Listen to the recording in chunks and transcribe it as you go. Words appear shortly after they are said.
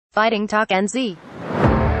Fighting Talk NZ.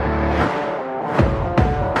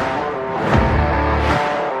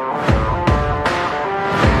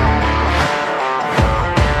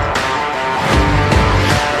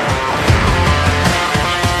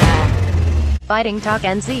 Fighting Talk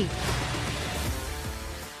NZ.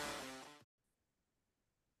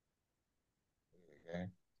 Okay.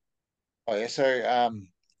 Oh yeah, so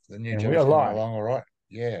the new And we are gym's coming live. along all right.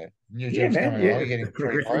 Yeah, new Yeah, gym's man. coming Yeah, along. You're getting it's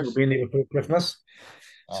pretty progressing. We'll close. be in there before Christmas.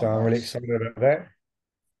 Oh, So I'm really nice. excited about that.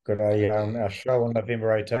 Got a Heck yeah. our show on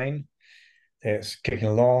November 18. That's kicking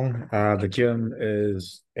along. The gym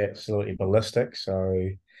is absolutely ballistic. So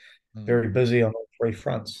Hmm. very busy on all three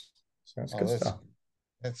fronts. So it's Oh, good stuff.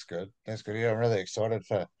 that's good. That's good. Yeah, I'm really excited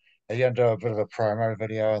for. Are you going to do a bit of a promo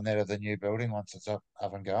video on that of the new building once it's up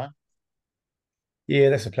and going? Yeah,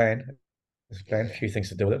 that's the plan. That's the plan. A Yeah, few things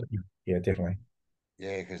to do with it. Yeah, definitely.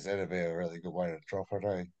 yeah, because that'd be a really good way to drop it.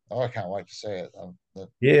 Eh? Oh, I can't wait to see it. The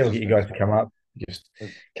Yeah, we'll get you guys husband's to come up. Just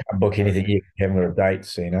the, can't book anything perfect. yet. Haven't got a date,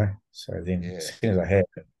 so So then as Yeah, soon as I have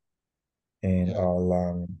it, and yeah, I'll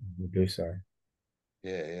will do so.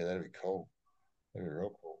 yeah. That'd be cool. That'd be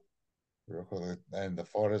real cool. Real cool. And the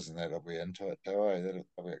fighters and that'll be into it too. Eh? That'll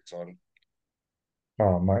be excited.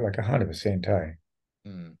 Oh, mate, like 100%, hey.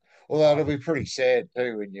 Mm. Although it'll be pretty sad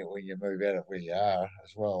too when you move out of where you are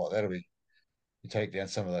as well. Like, that'll be you take down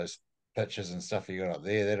some of those pictures and stuff you got up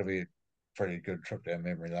there. That'll be a pretty good trip down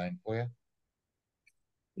memory lane for you.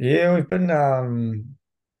 Yeah, we've been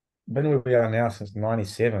where we are now since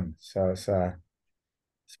 '97, so it's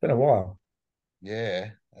been a while.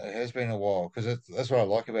 Yeah, it has been a while because that's what I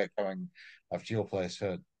like about coming up to your place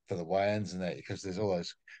for the weigh-ins and that because there's all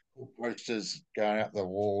those cool posters going up the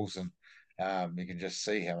walls and you can just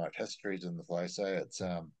see how much history's in the place. So it's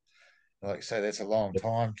like I say, that's a long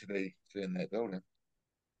time to be in that building.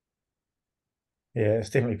 Yeah, it's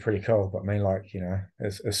definitely pretty cool. But I mean, like,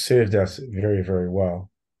 it's served us very, very well.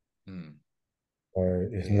 Mm. So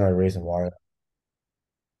there's Yeah, no reason why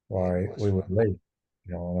yeah, why always we would fun. leave,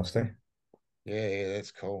 honestly. Yeah,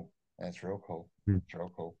 that's cool. That's real cool. Mm. It's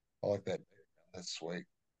real cool. I like that. That's sweet.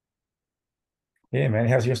 Yeah, man.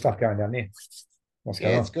 How's your stuff going down there? What's Yeah,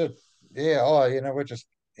 going it's on? good. Yeah, oh, we're just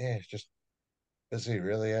it's just busy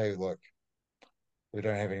really, eh? Like we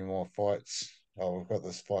don't have any more fights. Oh, we've got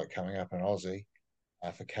this fight coming up in Aussie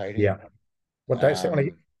for Katie. Yeah. What date's that one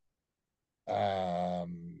again?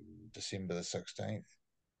 Um December the 16th.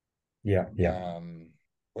 Yeah, yeah. Um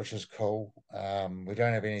which is cool. We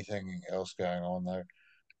don't have anything else going on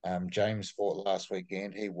though. James fought last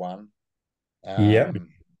weekend, he won. Yeah. Um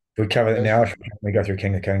We cover it that was now. Should we go through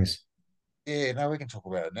King of Kings? Yeah, no, we can talk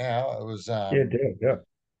about it now. It was Yeah, do it. Yeah.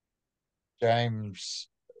 James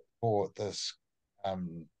fought this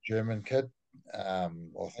German kid, I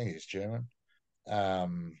think he's German,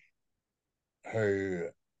 um, who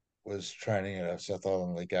was training at a South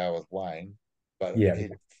Island League with Wayne, but Yeah.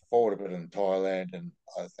 he'd fought a bit in Thailand and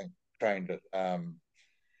I think trained at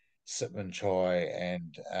Sitman Chai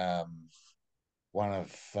and one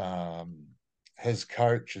of his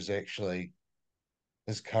coach is actually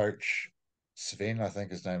his coach Sven, I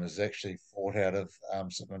think his name is actually fought out of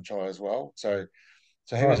Sitman Chai as well. So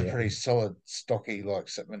he Oh, was a yeah. pretty solid, stocky, like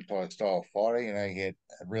Sitman type style fighter. He had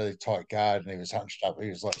a really tight guard and he was hunched up. He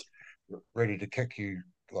was like ready to kick you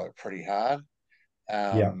like pretty hard.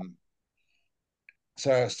 Yeah. Um,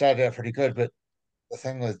 so it started out pretty good. But the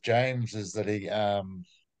thing with James is that he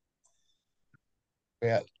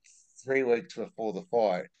about 3 weeks before the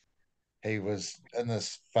fight, he was in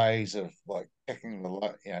this phase of like kicking the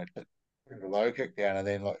low, putting the low kick down and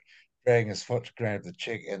then like dragging his foot to grab the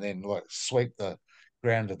check and then like sweep the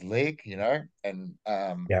grounded leg, and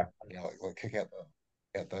Yeah. like kick out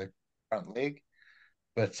the front leg.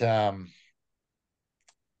 But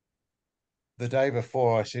the day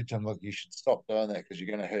before, I said to him, "Look, you should stop doing that because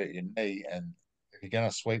you're going to hurt your knee, and if you're going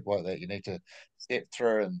to sweep like that, you need to step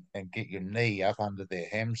through and get your knee up under their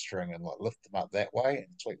hamstring and like lift them up that way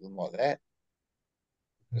and sweep them like that.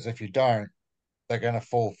 Because if you don't, they're going to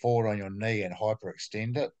fall forward on your knee and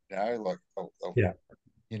hyperextend it. Like Yeah.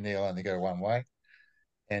 your knee will only go one way.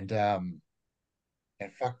 And and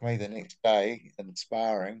fuck me, the next day in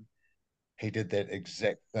sparring, he did that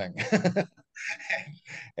exact thing.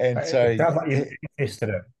 and It so sounds like you manifested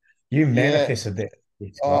it. You yeah, manifested that.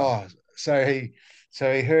 Yes, right. oh, so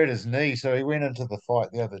he hurt his knee. So he went into the fight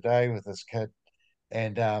the other day with this kid,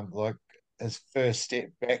 and like his first step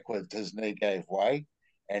backwards, his knee gave way,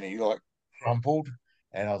 and he like crumpled.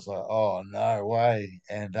 And I was like, oh no way!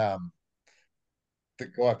 And the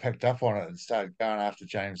guy picked up on it and started going after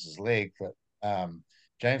James's leg, but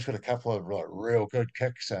James got a couple of like real good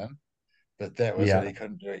kicks in, but that was it. Yeah. He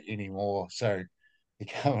couldn't do it anymore. So he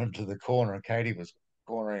come into the corner and Katie was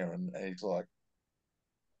cornering him, and he's like,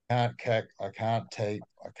 "Can't kick, I can't tape,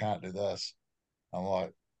 I can't do this." I'm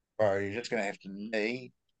like, "Bro, you're just gonna have to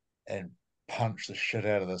knee and punch the shit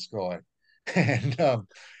out of this guy,"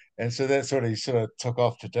 and so that's what he sort of took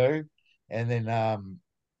off to do, and then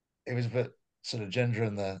he was a bit sort of ginger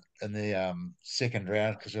in the second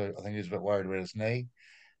round because I think he was a bit worried about his knee.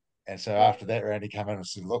 And so after that round, he came in and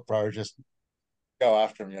said, "Look, bro, just go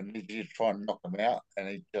after him. You need you to try and knock him out." And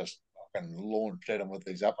he just fucking launched at him with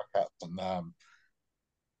these uppercuts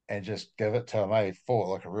and just give it to him. He fought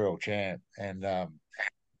like a real champ, and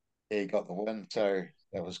he got the win. So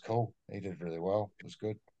that was cool. He did really well. It was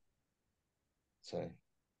good. So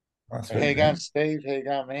That's how sweet, you going, man. Steve? How you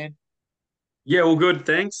going, man? Yeah, all good,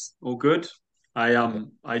 thanks. All good. I Yeah.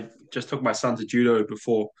 I just took my son to judo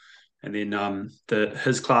before, and then the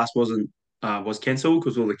his class wasn't was cancelled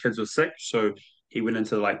because all the kids were sick, so he went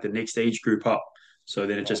into like the next age group up. So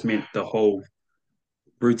then it Oh, just meant the whole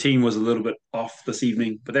routine was a little bit off this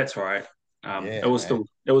evening, but that's all right. It yeah, was man.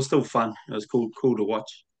 still fun. It was cool to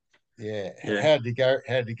watch. Yeah. Yeah. How'd you go?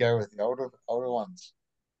 How'd you go with the older ones?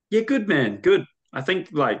 Yeah, good man, good. I think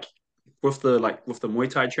like with the Muay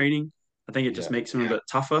Thai training, I think it just Yeah. makes him a bit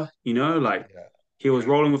tougher, you know, like Yeah. he was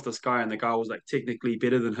rolling with this guy and the guy was like technically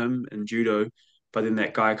better than him in judo, but then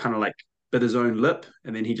that guy kind of like bit his own lip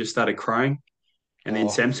and then he just started crying. And then Oh.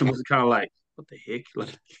 Samson was kind of like, what the heck?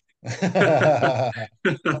 Like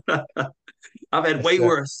I've had way So,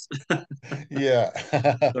 worse. yeah.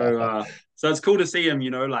 So so it's cool to see him,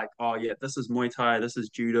 like, oh yeah, this is Muay Thai, this is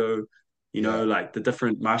judo, Yeah. like the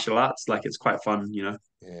different martial arts. Like it's quite fun. Yeah.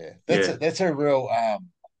 That's Yeah. a that's a real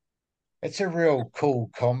it's a real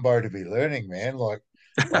cool combo to be learning, man. Like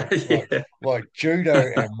like Yeah. like judo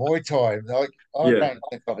and Muay Thai. Like I Yeah. don't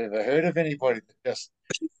think I've ever heard of anybody that just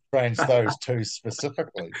trains those two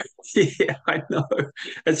specifically. Yeah, I know.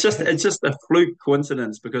 It's just a fluke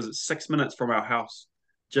coincidence because it's 6 minutes from our house,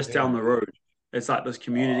 just Yeah, down the man. road. It's like this Oh,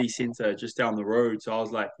 community center just down the road. So I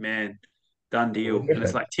was like, man, done deal. And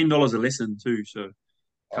it's Perfect. like $10 a lesson too, so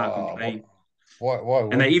can't oh, complain. why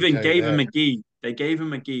And they wouldn't you even do gave him that? a gi. They gave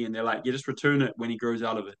him a gi and they're like, you just return it when he grows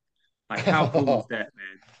out of it. Like, how cool is that,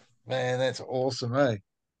 man? Man, that's awesome, eh? Yeah,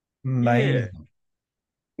 Amazing.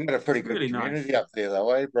 You got a it's pretty good really community nice. up there, though,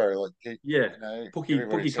 eh, bro? Like, Yeah. everybody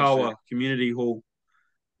seems to, Pukikawa Community Hall.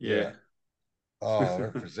 yeah. Yeah. Oh,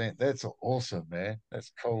 represent. That's awesome, man.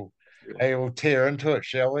 That's cool. Hey, we'll tear into it,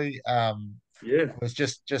 shall we? Yeah. I was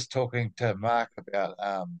just talking to Mark about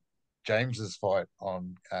James's fight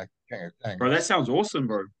on King of Bro, that Kings. sounds awesome,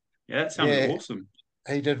 bro. Yeah, that sounded Yeah, awesome.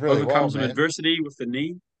 he did really Overcome well, some man. adversity with the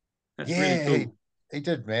knee. That's really Yeah, cool. he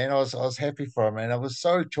did, man. I was happy for him, and I was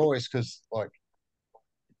so choice because like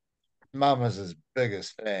Mum is his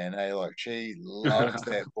biggest fan, eh? Like she loves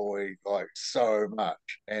that boy like so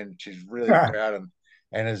much, and she's really proud.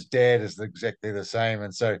 And his dad is exactly the same.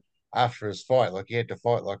 And so after his fight, like he had to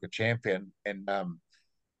fight like a champion, and I,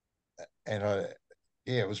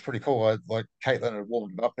 yeah, it was pretty cool. I like Caitlin had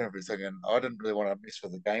warmed him up and everything, and I didn't really want to mess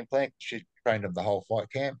with the game plan. She trained him the whole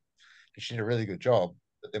fight camp, and she did a really good job.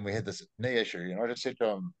 But then we had this knee issue, and I just said to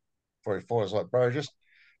him before he fought, I was like, bro, just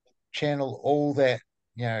channel all that,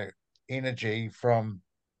 you know, energy from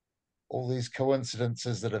all these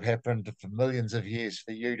coincidences that have happened for millions of years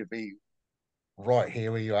for you to be right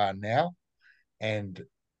here where you are now. And,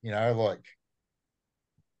 like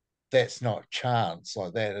that's not chance.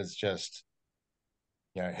 Like that is just,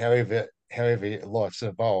 however life's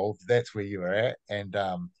evolved, that's where you are at. And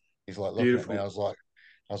he's like looking at me. Beautiful.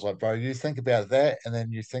 I was like, bro, you think about that, and then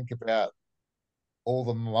you think about all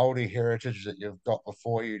the Maori heritage that you've got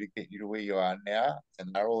before you to get you to where you are now,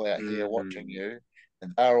 and they're all out here watching Mm, you,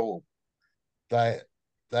 and they're all they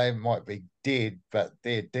they might be dead, but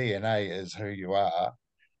their DNA is who you are,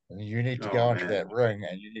 and you need to oh go into man. that ring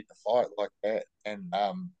and you need to fight like that, and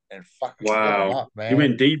fucking fill them Wow. up, You man.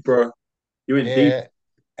 went deep, bro. You went deep. Yeah,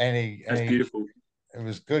 and he and That's he beautiful. it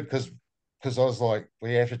was good because I was like,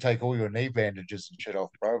 we have to take all your knee bandages and shit off,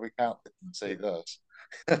 bro. We can't let them see this.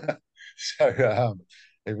 So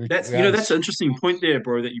That's we that's uns an interesting point there,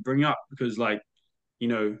 bro, that you bring up because like, you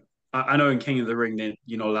know, I know in King of the Ring that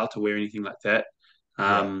you're not allowed to wear anything like that.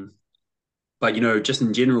 yeah, Um, but just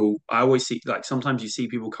in general, I always see like sometimes you see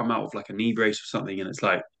people come out with like a knee brace or something, and it's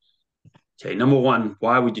like, okay, number one,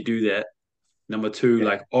 why would you do that? Number two, yeah,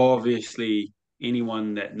 like obviously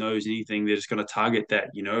anyone that knows anything, they're just going to target that.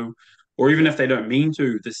 Or even yeah, if they don't mean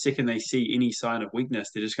to, the second they see any sign of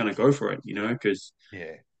weakness, they're just going to go for it, because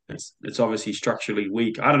yeah, it's obviously structurally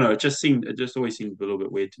weak. I don't know. It just always seemed a little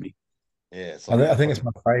bit weird to me. yeah. It's I, like th I think put it's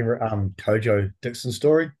it, my favorite Kojo Dixon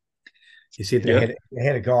story. He said Yeah. they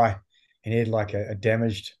had a guy. and he had like a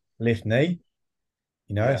damaged left knee,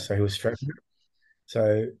 Yeah. so he was strapping it.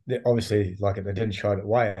 So obviously, like they didn't show it at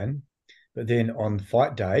weigh-in, but then on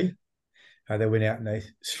fight day, they went out and they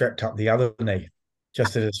strapped up the other knee,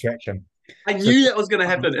 just a distraction. I So knew that was going to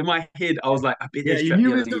happen. In my head, I was like, I bet they yeah, you strapped knew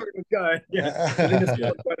the where other it knee. was going. Yeah, and then the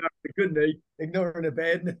Yeah. squad went up the good knee, ignoring a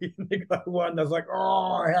bad knee, and they got one. I was like,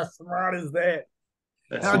 oh, how smart is that?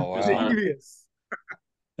 That's How Oh super wow. smart. devious!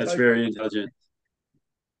 That's So very intelligent.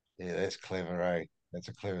 Yeah, that's clever, eh? That's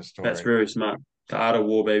a clever That's story. very smart. The art of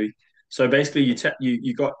war, baby. So basically,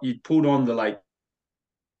 you pulled on the like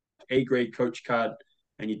A grade coach card,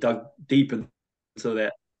 and you dug deep into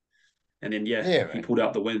that, and then yeah, Yeah, he man. pulled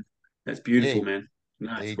out the win. That's Yeah, beautiful, man.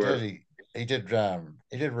 Nice he did. work.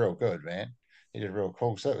 He did real good, man. He did real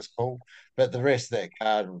cool. So that was cool. But the rest of that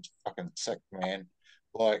card was fucking sick, man.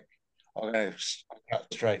 Like I'm gonna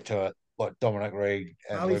cut straight to it. Like Dominic Reed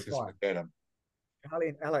and Charlie's Lucas fight, McAdam. Charlie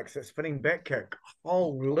and Alex, that spinning back kick.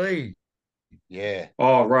 Holy! Yeah,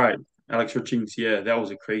 Oh right, Alex Richings. Yeah, that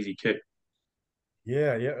was a crazy kick.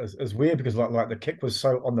 Yeah, yeah. It's weird because like the kick was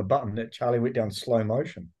so on the button that Charlie went down slow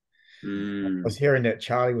motion. I Mm, was hearing that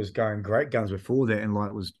Charlie was going great guns before that and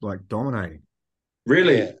like was like dominating. yeah,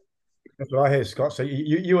 really? That's what I heard, Scott. So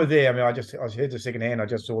you were there. I mean, I heard the second hand. I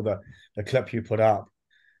just saw the clip you put up,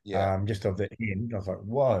 yeah, just of the end. I was like,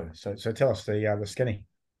 whoa. So tell us the skinny.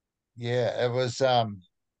 yeah. It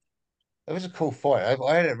was a cool fight.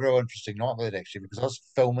 I had a real interesting night with it actually because I was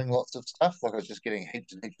filming lots of stuff. Like I was just getting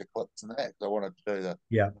heaps and heaps of clips and that because I wanted to do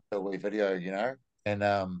Yeah, the wee video,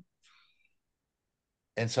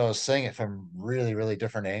 and so I was seeing it from really, really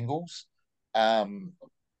different angles. Um,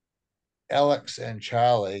 Alex and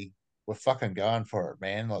Charlie were fucking going for it,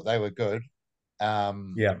 man. Like they were good.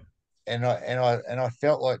 Um, yeah. and I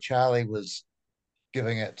felt like Charlie was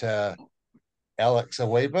giving it to Alex a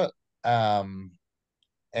wee bit. Um,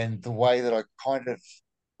 and the way that I kind of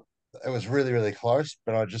it was really, really close,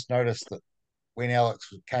 but I just noticed that when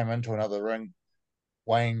Alex came into another ring,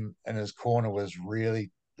 Wayne in his corner was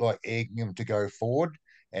really like egging him to go forward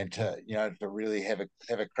and to really have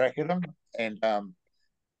a crack at him. And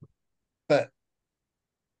but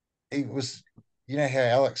he was, how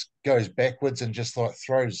Alex goes backwards and just like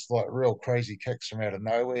throws like real crazy kicks from out of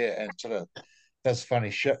nowhere and sort of does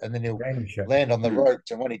funny shit, and then he'll Random shit. land on the Mm,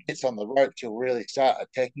 ropes, and when he gets on the ropes, he'll really start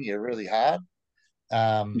attacking you really hard.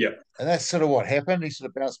 yeah. And that's sort of what happened. He sort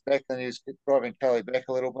of bounced back, and he was driving Kelly back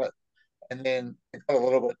a little bit, and then it got a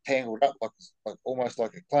little bit tangled up, like almost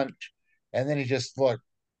like a clinch, and then he just like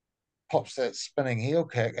pops that spinning heel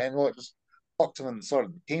kick and like just locks him in the side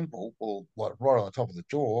of the temple or like right on the top of the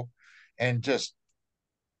jaw, and just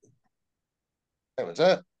that was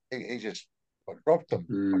it. He just like, dropped him.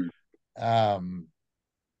 Mm. Um,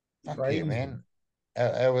 Fuck yeah, Crazy. man.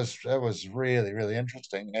 It was really, really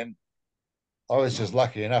interesting, and I was just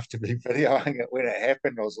lucky enough to be videoing it when it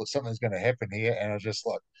happened. I was like, something's going to happen here, and I just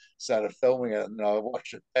like started filming it, and then I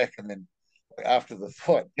watched it back, and then like, after the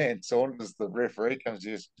fight, Dan Saunders, the referee, comes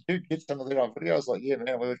to us, "Did you get some of that on video?" I was like, "Yeah,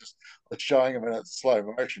 man." We were just like, showing him in its slow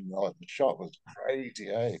motion. Like the shot was crazy,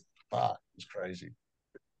 eh? Fuck, it was crazy.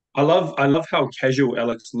 I love how casual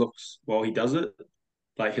Alex looks while he does it.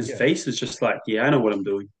 Like his Yeah, face is just like, yeah, I know what I'm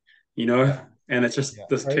doing, you know? Yeah, And it's just yeah,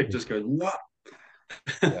 this kick crazy. just goes, what?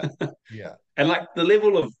 yeah, yeah, And like the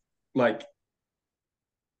level of like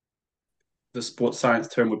the sports science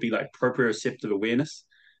term would be like proprioceptive awareness.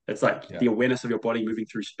 It's like yeah, the awareness of your body moving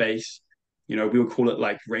through space. We would call it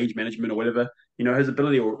like range management or whatever. His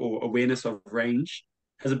ability or awareness of range,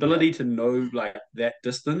 his yeah, ability to know like that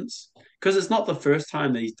distance. Because it's not the first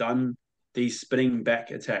time that he's done these spinning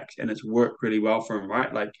back attacks and it's worked really well for him,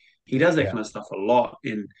 right? Like he yeah, does that Yeah, kind of stuff a lot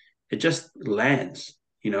and it just lands,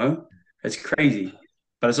 you know? It's crazy.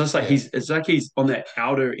 But it's just like yeah, he's on that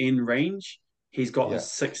outer end range. He's got yeah,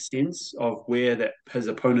 this sixth sense of where that his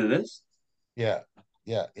opponent is. yeah,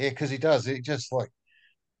 yeah. Because he does.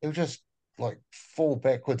 He'll just like fall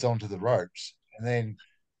backwards onto the ropes, and then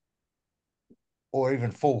or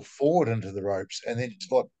even fall forward into the ropes and then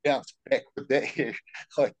just like bounce back with that you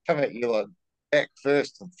like come at you like back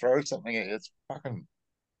first and throw something at you.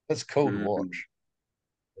 It's cool to Mm, watch.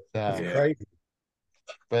 it's yeah. Um crazy.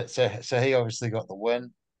 but so he obviously got the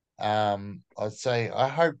win. I'd say I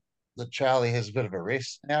hope that Charlie has a bit of a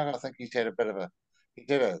rest now. I think he did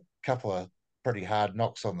a couple of pretty hard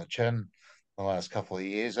knocks on the chin the last couple of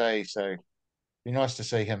years, eh? So be nice to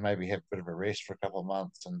see him maybe have a bit of a rest for a couple of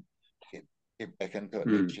months and get get back into it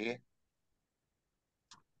Mm. next year.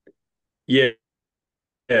 Yeah.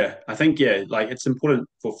 Yeah. I think, yeah, like it's important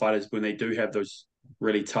for fighters when they do have those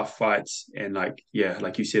really tough fights and like, yeah,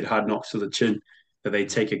 like you said, hard knocks to the chin, that they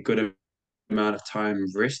take a good amount of time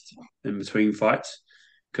rest in between fights,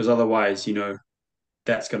 because otherwise,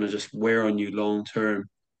 that's going to just wear on you long term.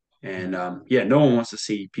 And yeah, no one wants to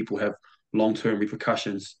see people have long term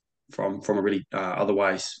repercussions from a really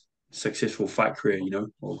otherwise successful fight career,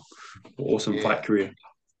 or awesome fight Yeah, career.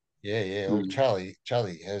 yeah. Well, Mm.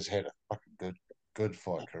 Charlie has had a fucking good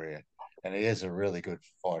fight career, and he is a really good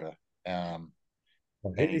fighter. Um,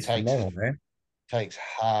 Well, and he he's phenomenal, man. takes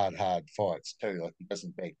hard fights too. Like he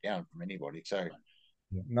doesn't back down from anybody. So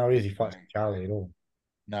Yeah, no easy you fights know, for Charlie at all.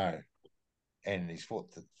 no, and he's fought.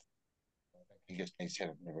 He just needs to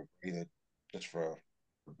have a bit of a breather just for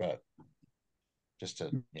a bit, just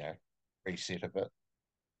to reset a bit.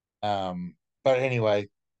 But anyway,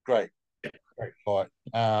 great fight.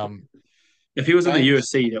 If he was in the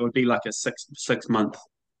James, UFC, that would be like a six month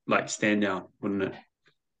like stand down, wouldn't it? Or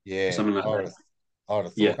yeah, something like that. I would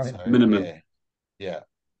have Yeah, thought so. minimum. Yeah.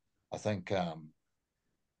 I think I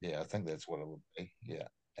think that's what it would be. Yeah.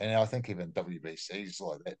 And I think even WBC's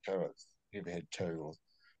like that too. If you ever had two or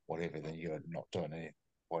whatever, then you're not doing it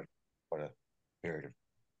quite a period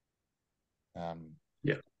of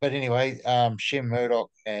Yeah. but anyway, Shem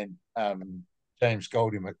Murdoch and James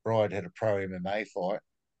Goldie McBride had a pro MMA fight,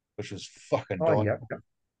 which was fucking Oh, yeah.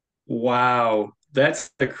 Wow, that's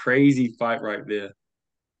a crazy fight right there.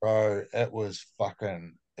 bro. It was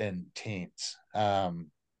fucking intense.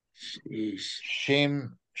 Sheesh.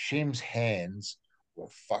 Shem's hands were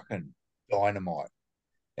fucking dynamite,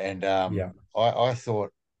 and Yeah. I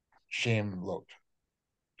thought Shem looked.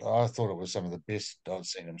 I thought it was some of the best I've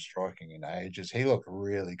seen him striking in ages. He looked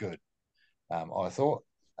really good. I thought,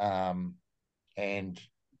 and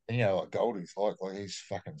like Goldie's like he's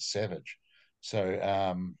fucking savage.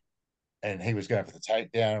 So and he was going for the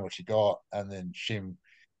takedown, which he got, and then Shem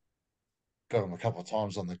got him a couple of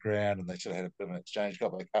times on the ground, and they sort of had a bit of an exchange,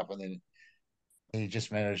 got back up, and then he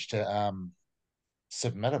just managed to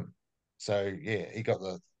submit him. So yeah, he got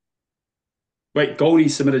the Wait, Goldie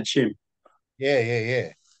submitted Shim.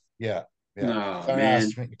 yeah yeah. Oh man,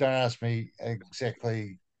 Don't ask me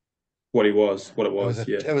exactly. what it It was was.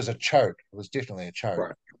 Yeah, it was a choke. It was definitely a choke.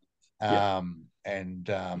 right. Yeah. And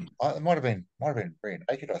it might have been rear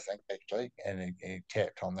naked, I think actually, and he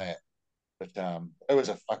tapped on that. But it was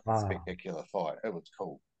a fucking Ah, spectacular fight. It was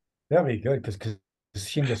cool. that'd be good because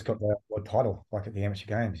Shin just got the world title like at the amateur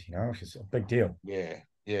games, which is a big deal. Yeah.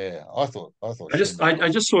 I thought I just Shim. I, I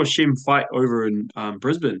just saw Shim fight over in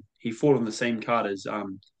Brisbane. He fought on the same card as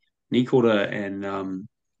Nicola and all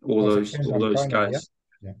Oh, so those Shin's all on those pro now, yeah? guys.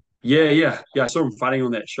 Yeah. Yeah. I saw him fighting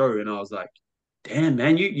on that show, and I was like, "Damn,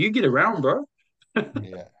 man, you get around, bro."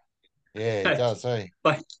 Yeah, yeah, he Like, does.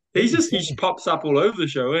 like He, he just he- pops up all over the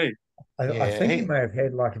show, eh? I Yeah, think he may have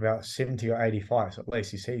had like about 70 or 80 fights at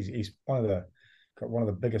least. He's got one of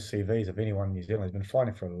the biggest CVs of anyone in New Zealand. He's been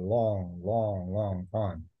fighting for a long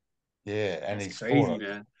time. yeah, and That's crazy,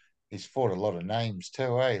 man. he's fought a lot of names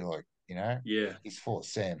too, eh? Like Yeah, he's fought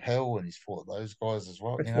Sam Hill and he's fought those guys as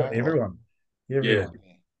well. It's what Like everyone, yeah, everyone.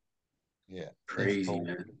 yeah, yeah, that's crazy, cool.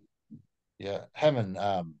 man. Yeah, him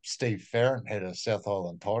and Steve Farrant had a South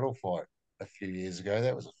Island title fight a few years ago.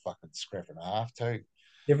 That was a fucking scrap and a half too.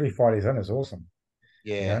 Every fight he's in is awesome.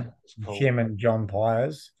 You Yeah, know, it's cool. him and John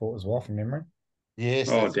Pyers fought as well from memory. Yes,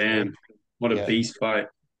 Oh, that's damn. correct. What a Yeah, beast fight.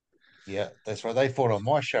 yeah, that's right. They fought on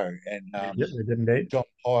my show, and Yep, they did indeed. John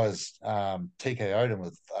Pyers TKO'd him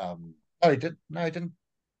with no, he did no, he didn't.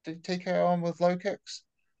 Did he TKO him with low kicks?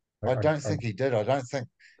 I don't I think he did. I don't think.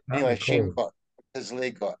 can't Anyway, Shem recall. got his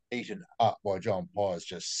leg got eaten up by John Pyers,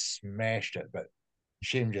 just smashed it, but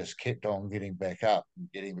Shem just kept on getting back up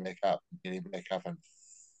and getting back up and getting back up, and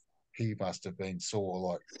he must have been sore.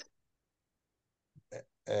 Like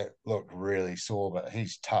it looked really sore, but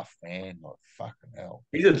he's tough, man. Like fucking hell.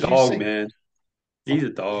 He's a Did you dog, see? man. He's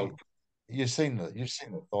Fuck, a dog. you've seen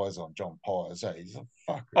the thighs on John Pyers. Eh? He's a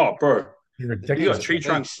fucking Oh, bro. He's He got ridiculous, tree man.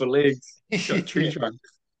 trunks beast. for legs. He got tree yeah, trunks.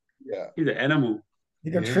 yeah, He's an animal. He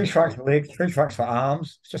he got three is. tracks for legs, three tracks for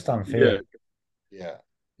arms. It's just Yeah, unfair. Yeah,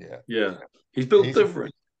 yeah. yeah. He's built He's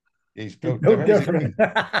different. he's He's built built different.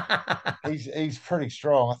 different. He's pretty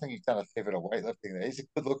strong. I think he's done a fair bit of weightlifting there. He's a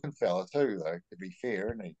good looking fella too, though. To be fair,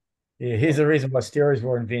 isn't he? Yeah, here's Like, the reason why steroids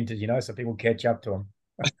were invented, so people catch up to him.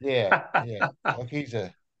 yeah. Like he's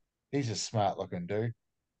a smart looking dude.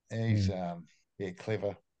 And he's Mm.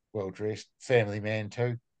 clever, well dressed, family man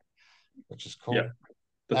too, which is Yeah, cool.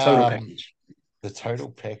 the total Um, package. the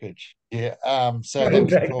total package. Yeah. So that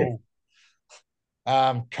was Okay. cool.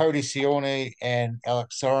 Cody Cione and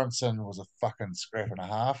Alex Sorensen was a fucking scrap and a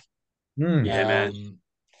half. Mm. Yeah, man. Um,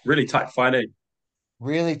 Really tight fighting.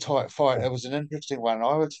 really tight fight. It was an interesting one.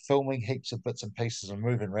 I was filming heaps of bits and pieces and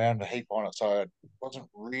moving around a heap on it, so I wasn't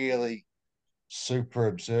really. super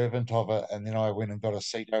observant of it, and then I went and got a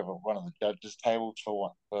seat over at one of the judges' tables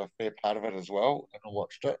for a fair part of it as well, and I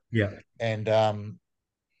watched it. Yeah. And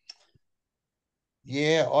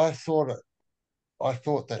yeah, I thought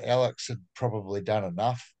that Alex had probably done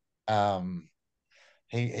enough. Um,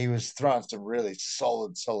 he was throwing some really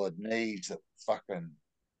solid knees that were fucking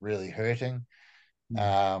really hurting.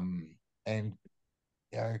 Mm. And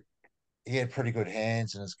you know, he had pretty good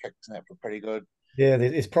hands, and his kick snaps were pretty good. Yeah,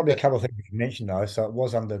 there's probably a But couple of things you can mention though. So it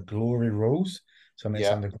was under glory rules. So it's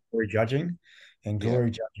yeah, under glory judging. And yeah,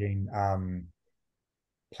 glory judging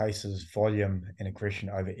places volume and aggression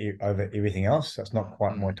over everything else. So it's not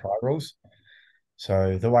quite Muay mm, Thai rules.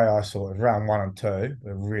 So the way I saw it, round one and two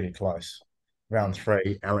were really close. Round mm,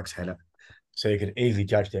 three, Alex had it. So you could easily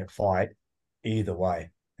judge that fight either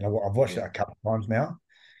way. And I've watched it yeah, a couple of times now.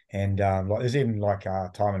 And like there's even like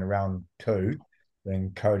a time in round two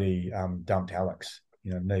when Cody dumped Alex,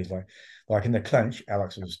 knees. Like in the clinch,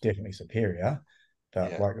 Alex was definitely superior.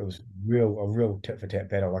 But yeah, like it was a real tit for tat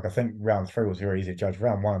battle. Like I think round three was very easy to judge.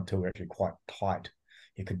 Round one and two were actually quite tight.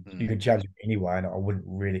 You could mm, judge it anyway, and I wouldn't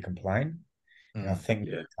really complain. And I mm, think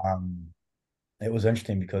Yeah. um, it was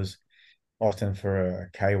interesting because often for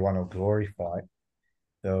a K1 or glory fight,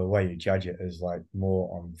 the way you judge it is like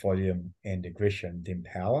more on volume and aggression than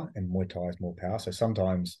power, and Muay Thai is more power. So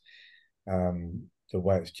sometimes the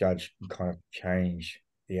way it's judged can kind of change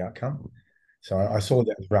the outcome. So I mm, saw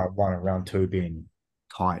that as round one and round two being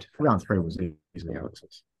tight. Round three was easily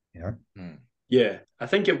Alex's, you know? mm, Yeah, I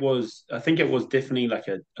think it was definitely like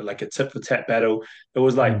a tit for tat battle. It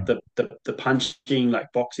was like Mm. the punching,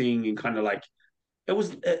 like boxing, and kind of like it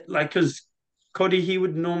was like because Cody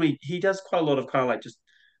he does quite a lot of kind of like just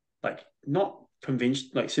like not convention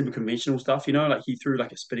like super conventional stuff, like he threw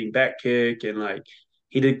like a spinning back kick, and like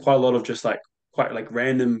he did quite a lot of just like quite like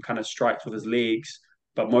random kind of strikes with his legs,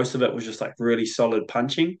 but most of it was just like really solid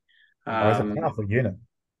punching. Oh, he's a Um, powerful unit.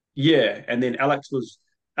 yeah, and then Alex was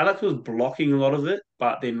blocking a lot of it,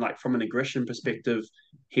 but then like from an aggression perspective,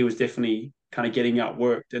 he was definitely kind of getting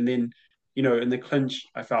outworked. And then, in the clinch,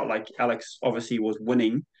 I felt like Alex obviously was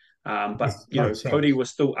winning, but Yes, no Cody chance. was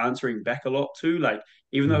still answering back a lot too. Like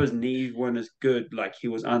even though Mm. his knees weren't as good, like he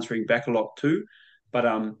was answering back a lot too. But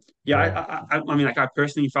yeah, Yeah. I mean, like I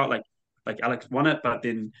personally felt like Alex won it, but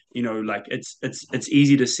then like it's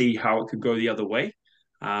easy to see how it could go the other way.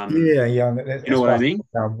 Um, Yeah. And you know that's what why I I think mean?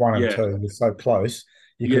 round one and Yeah. two were so close.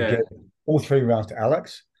 You could get Yeah, all three rounds to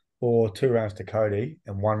Alex or two rounds to Cody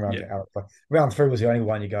and one round yeah, to Alex. But round three was the only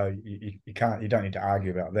one you don't need to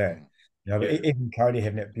argue about that. mm, But yeah, even Cody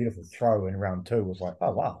having that beautiful throw in round two was like,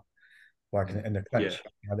 oh wow. Like mm. in the yeah, clinch,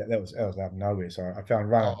 that was out of nowhere. So I found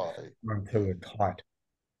run Oh, run two were tight.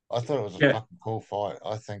 I thought it was a yeah. fucking cool fight.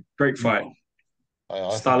 Great Mm. fight, I think it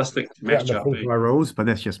was stylistic Out in the matchup. full play rules, but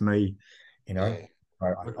that's just me, you know. yeah,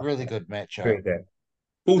 I really good matchup. prefer that.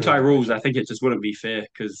 Full Really tie good rules. matchup. I think it just wouldn't be fair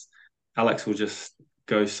because Alex will just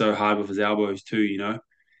go so hard with his elbows too.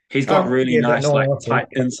 He's got really Yeah, but nice no one like else tight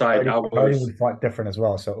would. inside Cody elbows. would fight different as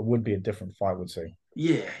well, so it would be a different fight, would see.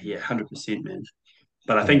 Yeah, yeah, 100%, man.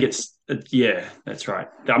 But I think Yeah. yeah, that's right.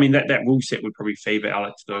 I mean that rule set would probably favor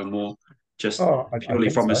Alex though more, just Oh, I purely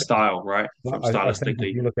think from so. his style, right? From I think if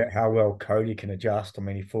stylistically. you look at how well Cody can adjust, I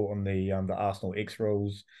mean, he fought on the Arsenal X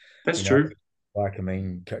rules, That's you know. true. Like I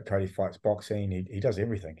mean, Cody fights boxing. He does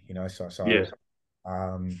everything, So Yeah,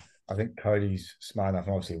 I think Cody's smart enough,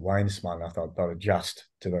 and obviously Wayne's smart enough that they'll adjust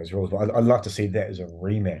to those rules. But I'd love to see that as a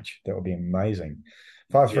rematch. That would be amazing.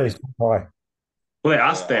 5-3 yeah. is high. Well,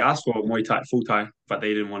 they Yeah, asked for a Muay Thai full Thai, but they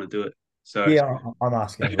didn't want to do it. So Yeah, I'm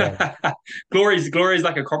asking as well. glory's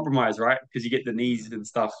like a compromise, right? Because you get the knees and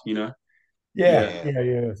stuff. Yeah, Yeah. yeah,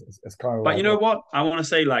 yeah. It's kind of But you like, know what? I want to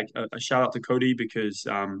say like a shout out to Cody because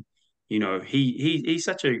he's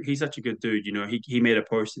such a good dude. He made a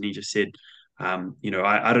post and he just said, I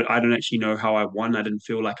don't actually know how I won. I didn't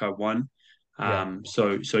feel like I won. yeah,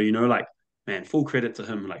 So like man, full credit to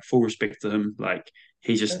him, like full respect to him. Like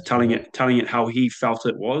he's just that's all telling right. it how he felt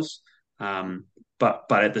it was.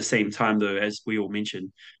 But at the same time though, as we all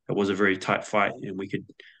mentioned, it was a very tight fight and we could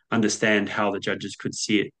understand how the judges could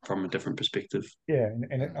see it from a different perspective. Yeah,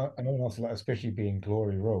 mm, and also like, especially being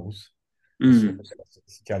glory rules, it's, Mm, it's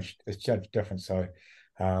it's judged different. So,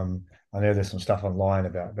 I know there's some stuff online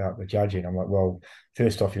about the judging. I'm like, well,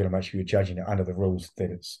 first off, you're going to make sure you're judging it under the rules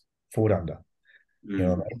that it's fought under. You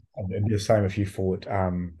know, mm. what I mean? And the same if you fought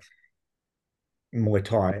Muay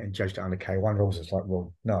Thai and judged it under K1 rules. It's like,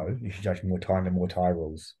 well, no, you should judge Muay Thai under Muay Thai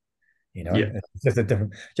rules. Yeah, It's just a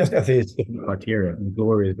different, just if there's different criteria. And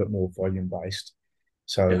glory is a bit more volume based.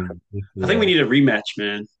 yeah. So, I think we need a rematch,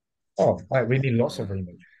 man. oh, mate, we need lots of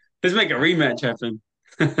rematch. Let's make a rematch happen.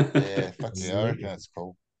 Yeah, fuck yeah, I reckon Absolutely. that's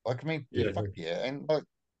cool. Like, I mean, yeah, Yeah, fuck yeah, and like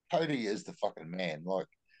Cody is the fucking man. Like,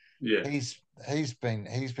 yeah, he's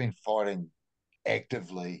been fighting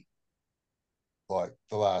actively like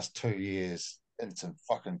the last 2 years in some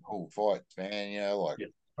fucking cool fights, man. Like yeah.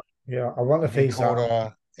 Yeah, I wonder if Living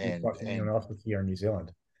Quarter he's and got anyone else this year in New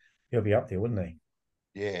Zealand. He'll be up there, wouldn't he?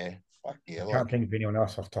 yeah, fuck I yeah, can't like think of anyone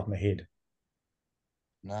else off the top of my head.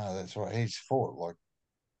 no, that's right. He's fought like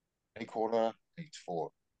Living Quarter. He's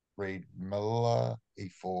fought Reed Miller.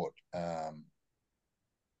 He's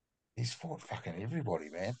fought fucking everybody,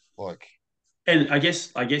 man. Like And I guess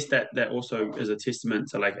that also is a testament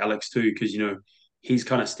to like Alex too, because he's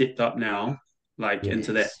kind of stepped up now, like Yeah.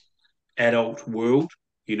 into that yes, adult world.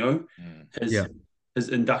 You know, mm, his Yeah. his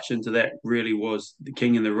induction to that really was the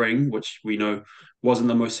King in the Ring, which we know wasn't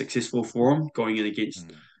the most successful for him, going in against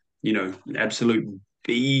mm, an absolute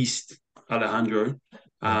beast Alejandro.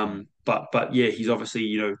 Yeah. mm, But yeah, he's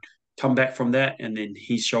obviously come back from that, and then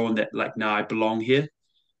he's shown that like, nah, I belong here.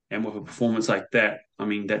 And with a mm. performance like that, I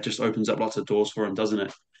mean, that just opens up lots of doors for him, doesn't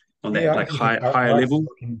it? On Yeah, that I like think higher Alex is level.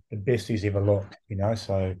 looking the best he's ever looked,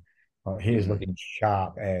 so he is Mm. looking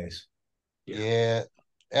sharp as. Yeah, Yeah,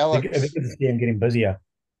 It'd be Alex. good to see him getting busier.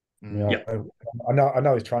 Mm, yeah. I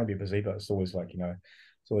know he's trying to be busy, but it's always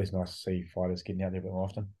it's always nice to see fighters getting out there a bit more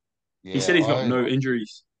often. He yeah, said he's got I. no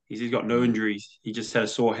injuries. He's got no Mm, injuries. He just had a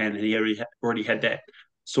sore hand, and he already had that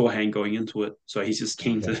sore hand going into it. So he's just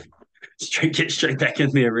keen mm, to get straight back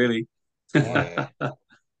in there. Really, yeah,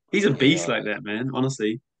 he's a beast yeah, like that, man.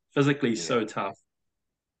 Honestly, physically yeah, so tough.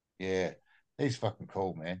 yeah. He's fucking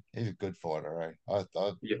cool, man. He's a good fighter, eh?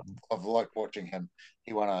 Yeah, I've liked watching him.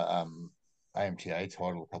 He won a AMTA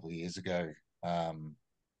title a couple of years ago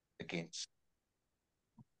against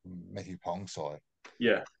Matthew Pongside,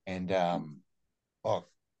 yeah, and oh,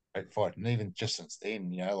 great fight. And even just since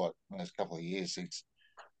then, like in those couple of years, he's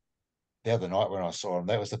the other night when I saw him,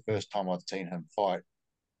 that was the first time I'd seen him fight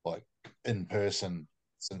like in person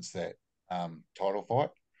since that title fight.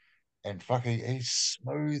 And fucking, he's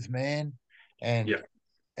smooth, man. And yeah,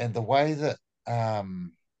 and the way that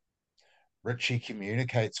um Richie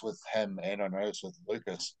communicates with him, and I notice with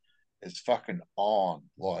Lucas, is fucking on.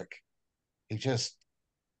 Like he just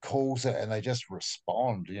calls it, and they just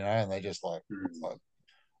respond, and they just mm, like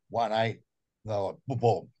 1-8. They're like boom,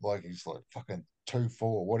 boom, like he's like fucking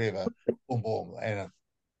 2-4, whatever, boom, boom, and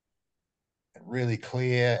really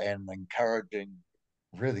clear and encouraging,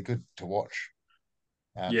 really good to watch.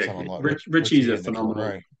 yeah. Someone like Richie's Richie a in the corner,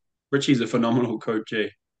 phenomenal. eh? Richie's a phenomenal coach. Eh?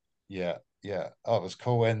 Yeah, yeah. Oh, it was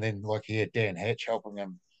cool. And then like he had Dan Hatch helping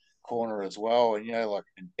him corner as well. And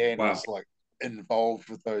and Dan Wow. was like involved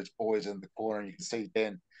with those boys in the corner. And you can see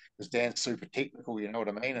Dan because Dan's super technical, you know what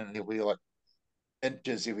I mean? And he'll be like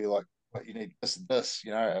inches, he'll be like, "What you need this and this,"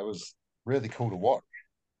 It was really cool to watch.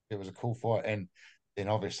 It was a cool fight. And then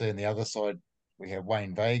obviously on the other side we had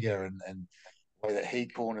Wayne Vega and the way that he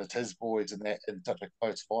cornered his boys in that in such a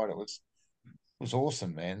close fight. It was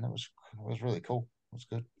awesome, man. It was really cool. It was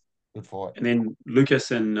good. Good fight. And then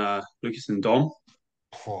Lucas and Dom.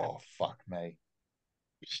 Oh, fuck me.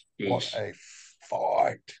 What Yeesh. a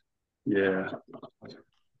fight. Yeah,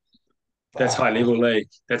 that's high Fuck. level, eh?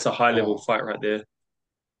 That's a high level Oh, fight right there.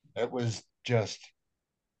 it was just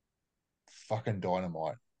fucking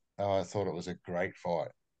dynamite. Oh, I thought it was a great fight.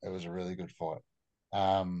 It was a really good fight.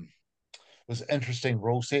 It was an interesting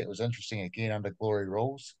rule set. It was interesting again under Glory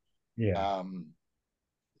rules. Yeah. Um,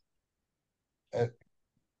 it,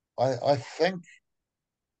 I think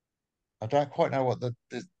I don't quite know what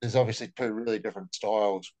there's obviously two really different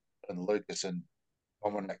styles in Lucas and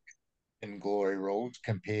Dominic in Glory rules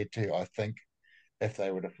compared to I think if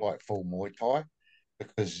they were to fight full Muay Thai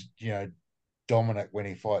because Dominic when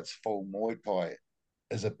he fights full Muay Thai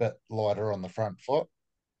is a bit lighter on the front foot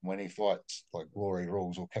when he fights like Glory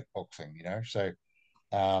rules or kickboxing. So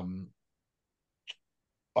um,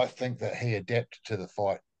 I think that he adapted to the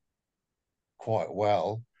fight quite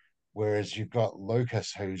well, whereas you've got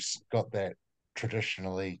Lucas who's got that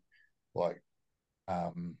traditionally like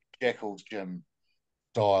Jackal's gym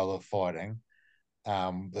style of fighting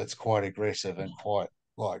that's quite aggressive and quite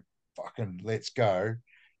like fucking let's go.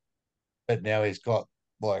 But now he's got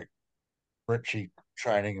like Richie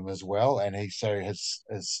training him as well, and his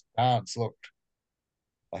stance looked.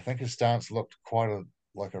 I think his stance looked quite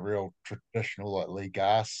like a real traditional like Lee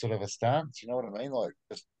Gas sort of a stance. You know what I mean? Like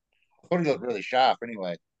just I thought he looked really sharp.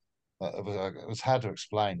 Anyway, it was hard to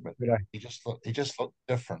explain, but Good, he just looked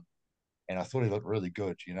different, and I thought he looked really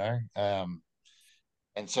good.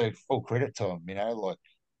 And so full credit to him. Like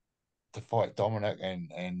to fight Dominic and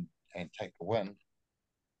take the win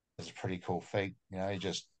is a pretty cool feat. He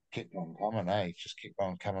just kept on coming, eh? Just kept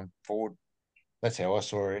on coming forward. That's how I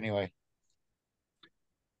saw it anyway.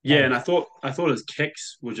 Yeah, and I thought his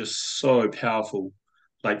kicks were just so powerful.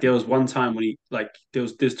 Like there was one time when he like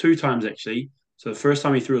there's two times actually. So the first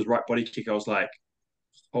time he threw his right body kick, I was like,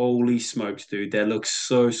 holy smokes, dude, that looks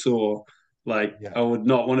so sore. Like Yeah. I would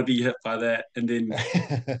not want to be hit by that. And then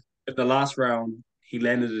in the last round, he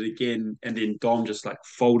landed it again, and then Dom just like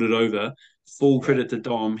folded over. Full Yeah. credit to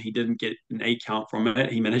Dom. He didn't get an 8 count from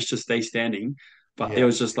it. He managed to stay standing, but there Yeah.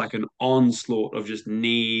 was just like an onslaught of just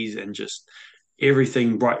knees and just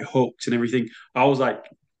everything, right hooks and everything. I was like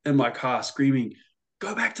in my car screaming,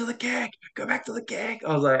 "Go back to the gag! Go back to the gag!"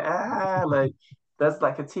 I was like that's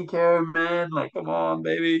like a TKO, man. Like, come on,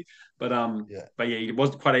 baby. Yeah. But yeah, he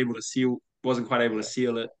wasn't quite able to Yeah.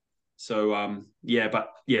 seal it. So yeah,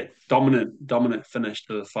 but yeah, dominant finish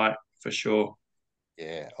to the fight for sure.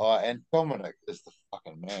 Yeah. Oh, and Dominic is the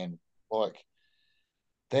fucking man. Like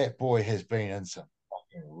that boy has been in some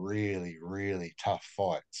fucking really, really tough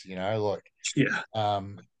fights, like Yeah,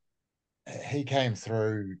 um he came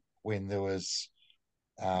through when there was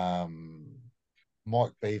um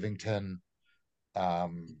Mike Beavington,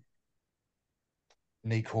 um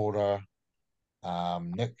Nick Horder,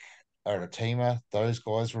 Nick Aratima. Those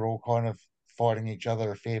guys were all kind of fighting each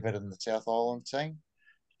other a fair bit in the South Island scene.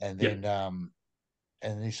 And yeah, then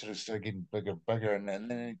and he sort of started getting bigger and bigger, and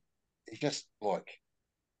then he just like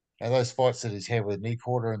those fights that he's had with Nick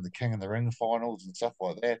Horder and the King of the Ring finals and stuff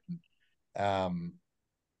like that, um,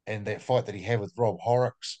 and that fight that he had with Rob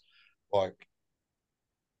Horrocks, like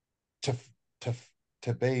to to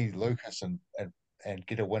to be Lucas and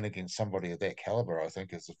get a win against somebody of that caliber, I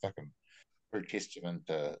think is a fucking true testament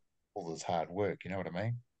to all his hard work. You know what I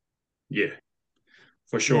mean? yeah,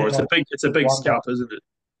 for Yeah, sure. It's a big wonder. scalp, isn't it?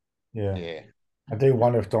 Yeah, Yeah. I do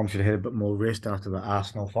wonder if Dom should have had a bit more rest after the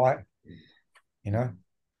Arsenal fight. You know.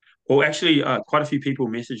 Well, actually, quite a few people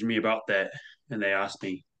messaged me about that, and they asked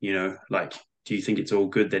me, like, do you think it's all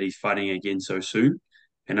good that he's fighting again so soon?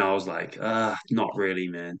 And I was like, not really,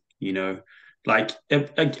 man. Like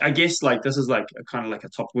I guess like this is like a kind of like a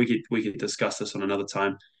top. We could discuss this on another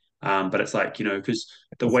time. But it's like because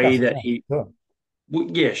the way Discuss it that now. he, Sure. well,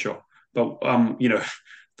 yeah, sure, but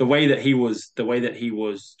the way that he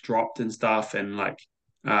was dropped and stuff, and like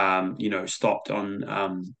stopped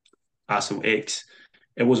on Arsenal X,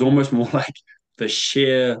 it was almost more like the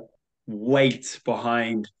sheer weight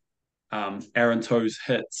behind Aaron Toe's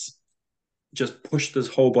hits just pushed his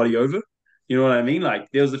whole body over. You know what I mean? Like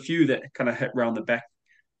there was a few that kind of hit around the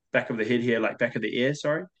back of the head here, like back of the ear,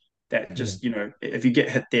 sorry. That Yeah. just, if you get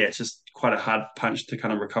hit there, it's just quite a hard punch to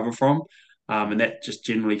kind of recover from. And that just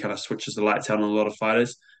generally kind of switches the lights out on a lot of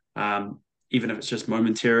fighters, um, even if it's just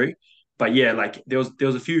momentary. But yeah, like there was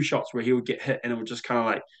a few shots where he would get hit and it would just kind of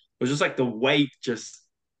like it was just like the weight just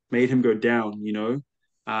made him go down,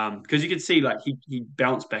 because you could see like he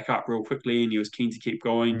bounced back up real quickly and he was keen to keep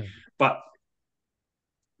going. Mm. But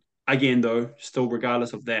again, though, still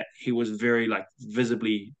regardless of that, he was very like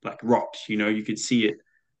visibly like rocked. You could see it.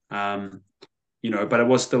 Um, but it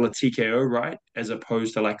was still a TKO, right? As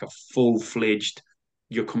opposed to like a full-fledged,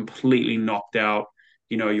 you're completely knocked out.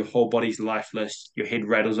 Your whole body's lifeless. Your head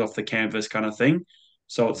rattles off the canvas, kind of thing.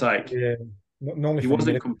 So it's like Yeah. Normally, he from a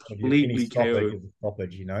wasn't medical point of view, any completely stoppage KO. is a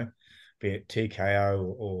stoppage. Be it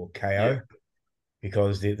TKO or Yeah, KO,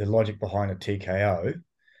 because the logic behind a TKO,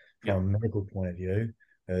 yeah, from a medical point of view,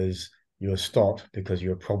 is you're stopped because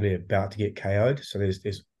you're probably about to get KO'd. So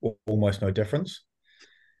there's almost no difference.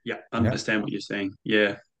 yeah. I You know. understand what you're saying.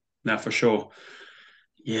 Yeah, now for sure.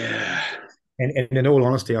 Yeah, And in all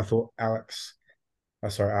honesty, I thought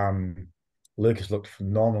Lucas looked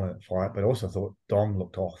phenomenal in that fight, but I also thought Dom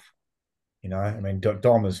looked off. I mean,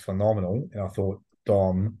 Dom is phenomenal, and I thought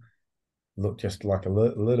Dom looked just like a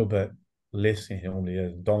little bit less than he normally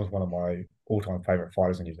is. Dom's one of my all-time favorite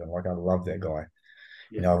fighters in New Zealand. Like, I love that guy.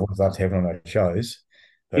 yeah. I've always loved having him on our shows.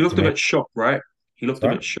 He But to looked a me, bit shook, right? He looked a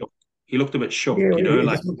sorry, bit shook. He looked a bit shook. yeah, it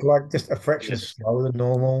Like just looked like just a yeah, fraction slower than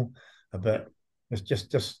normal. A yeah, bit, it's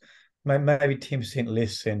just maybe 10%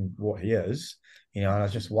 less than what he is. And I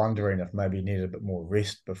was just wondering if maybe he needed a bit more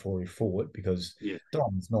rest before he fought, because yeah,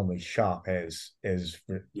 Dom's normally sharp yeah,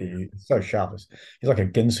 he's so sharp as he's like a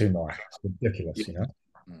Ginsu knife. It's yeah. ridiculous.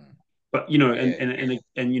 Mm. But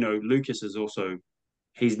and Yeah. Lucas is also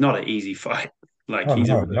he's not an easy fight. Like Oh he's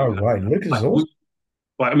a no, really no way. Lucas is like awesome.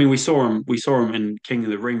 I mean we saw him in King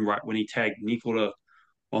of the Ring, right, when he tagged Nikola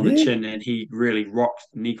on the Yeah, chin and he really rocked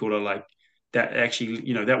Nikola like that.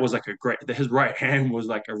 Actually, that was like a great, his right hand was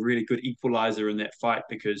like a really good equalizer in that fight,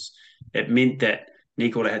 because it meant that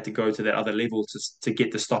Nikola had to go to that other level to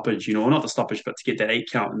get the stoppage, or not the stoppage, but to get that 8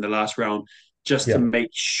 count in the last round. just to Yeah. make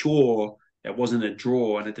sure it wasn't a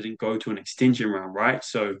draw and it didn't go to an extension round, right?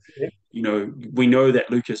 So, Yeah. we know that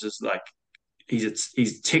Lucas is like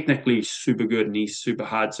he's technically super good and he's super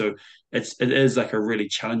hard. So it is like a really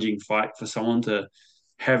challenging fight for someone to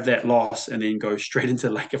have that loss and then go straight into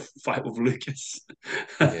like a fight with Lucas.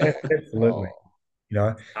 Yeah. Absolutely. Oh, You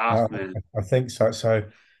know, Tough, uh, man. I think so. So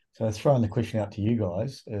throwing the question out to you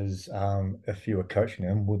guys is, if you were coaching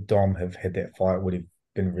him, would Dom have had that fight? Would he have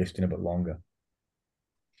been resting a bit longer?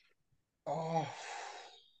 oh,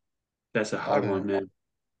 That's a I hard one, don't. man.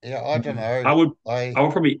 Yeah, I don't know. I would I I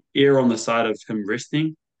would probably err on the side of him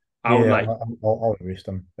resting. I would Yeah, like, I would rest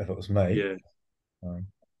him if it was me. yeah, Um,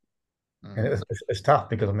 and mm, it's tough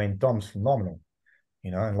because I mean Dom's phenomenal,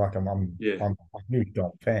 you know, and like yeah, I'm a huge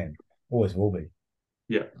Dom fan, always will be.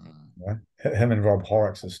 yeah, mm. You know? Him and Rob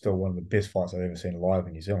Horrocks is still one of the best fights I've ever seen live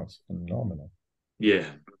in New Zealand. It's phenomenal. yeah,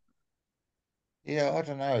 Yeah, I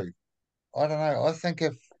don't know. I don't know. I think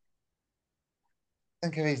if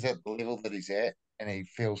he's at the level that he's at and he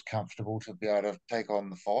feels comfortable to be able to take on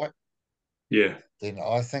the fight, yeah, then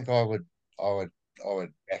I think I would, I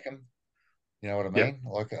would back him. You know what I yeah, mean?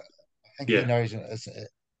 Like, I think he yeah, knows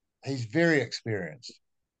he's very experienced,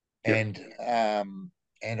 yeah,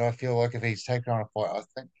 and I feel like if he's taken on a fight, I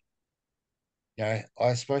think I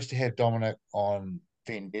was supposed to have Dominic on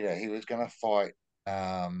Vendetta. He was going to fight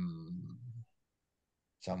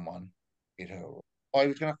someone. Get her. Oh, he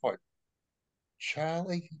was going to fight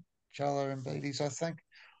Charlie, Charlo and Beatties, I think.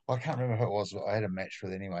 I can't remember who it was, but I had a match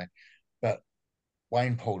with anyway. But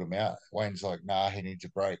Wayne pulled him out. Wayne's like, nah, he needs a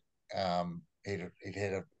break. He'd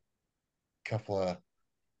had a couple of,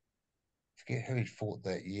 forget who he fought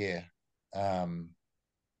that year. Um,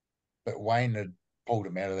 but Wayne had pulled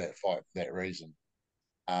him out of that fight for that reason.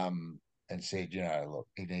 And said, look,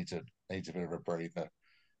 he needs a bit of a breather.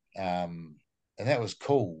 Um, and that was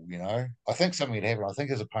cool. I think something had happened. I think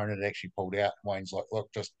his opponent had actually pulled out. Wayne's like, look,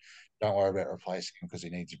 just don't worry about replacing him because he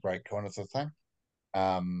needs a break, kind of a thing.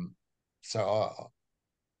 Um, so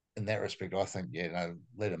in that respect, I think,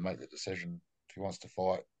 let him make the decision. If he wants to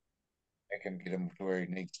fight, make him get him to where he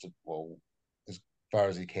needs to, well, as far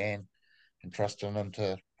as he can, and trust in him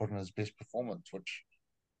to put in his best performance, which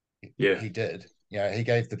yeah, he did. He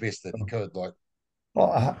gave the best that he could. Like,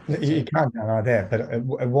 Well, that's you it. can't deny that, but it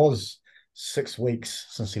was 6 weeks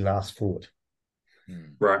since he last fought.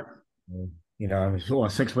 Hmm. right, You know,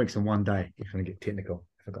 it's 6 weeks in one day. If I'm going to get technical,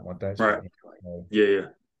 if I got my dates right, right. So, yeah, yeah.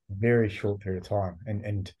 very short period of time,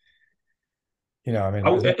 and I mean,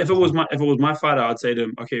 like If it was my fighter, I'd say to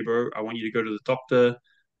him, okay, bro, I want you to go to the doctor.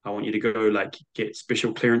 I want you to go like get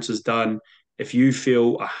special clearances done. If you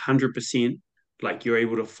feel 100% like you're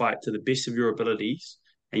able to fight to the best of your abilities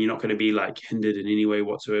and you're not going to be like hindered in any way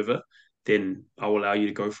whatsoever, then I'll allow you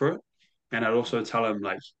to go for it. And I'd also tell him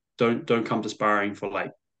like, don't come to sparring for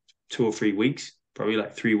like 2 or 3 weeks, probably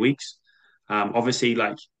like 3 weeks. Obviously,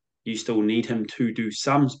 like you still need him to do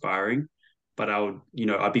some sparring, but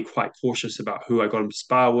I'd be quite cautious about who I got him to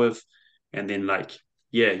spar with, and then like,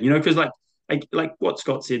 yeah, because like what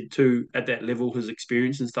Scott said too, at that level, his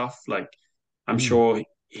experience and stuff, like I'm mm, sure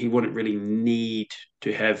he wouldn't really need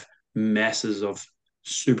to have masses of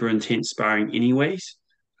super intense sparring, anyways,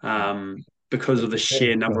 because of the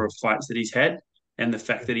sheer number of fights that he's had and the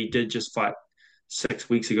fact that he did just fight 6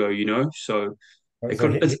 weeks ago. So it so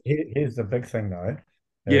could, it's here's the big thing though,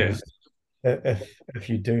 yeah, is if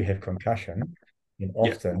you do have concussion, then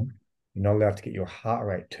yeah, often you're not allowed to get your heart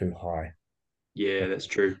rate too high. yeah, that's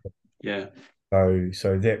true. Yeah,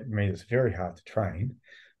 So that means it's very hard to train.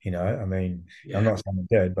 I mean, I'm yeah, not saying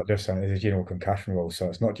it did, but just saying there's a general concussion rule. So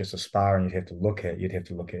it's not just a sparring you'd have to look at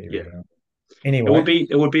yeah. everything else. It would Anyway, be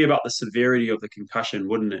it would be about the severity of the concussion,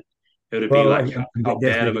 wouldn't it? It would be well, like how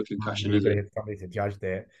that's bad where of a you concussion you've is got to it? have somebody to judge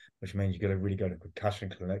that, which means you've got to really go to a concussion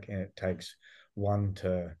clinic, and it takes 1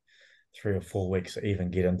 to 3 or 4 weeks to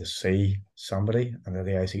even get in to see somebody under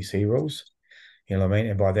the ACC rules. You know what I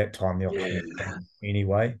mean? And by that time, they'll come Yeah, in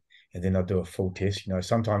anyway, and then they'll do a full test.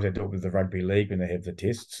 Sometimes they do it with the rugby league when they have the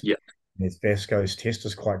tests. yeah. This Vasco's test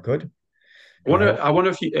is quite good. I wonder. I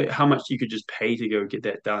wonder if how much you could just pay to go get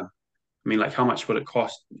that done. I mean, like, how much would it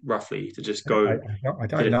cost roughly to just I, go I, don't, I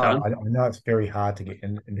get don't it know. done? I know it's very hard to get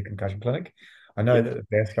in the concussion clinic. I know Yeah. that the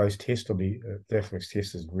Vasco's test Vasco's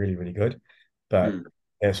test is really, really good, but Mm.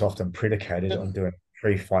 that's often predicated on Didn't doing a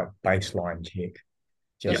pre-fight baseline check,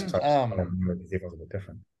 just Yeah. so didn't I don't know because everyone's a bit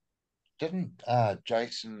different. didn't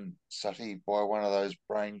Jason Sutty buy one of those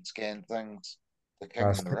brain scan things to kick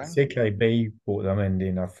him in the ring? CKB bought them, and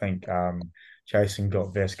then I think Jason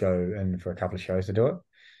got Vasco in for a couple of shows to do it.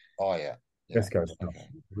 Oh yeah, yeah. Vasco's stuff's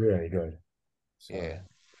Okay, really good. So yeah.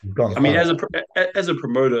 You've gone I mean, through yeah, as a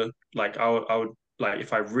promoter, like I would like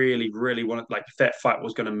if I really wanted like if that fight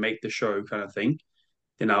was going to make the show kind of thing,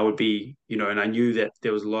 then I would be, and I knew that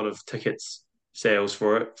there was a lot of tickets sales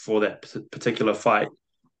for it for that particular fight,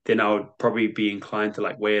 then I would probably be inclined to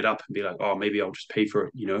like weigh it up and be like, oh, maybe I'll just pay for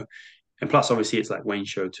it. And plus, obviously, it's like Wayne's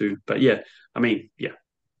show too. But yeah, I mean, yeah,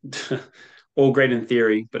 all great in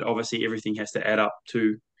theory, but obviously everything has to add up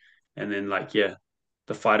too. And then like, yeah,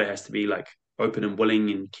 the fighter has to be like open and willing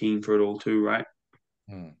and keen for it all too, right?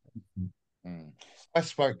 mm, it. mm. I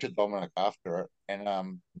spoke to Dominic after it,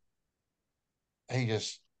 and he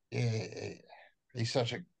just yeah, he's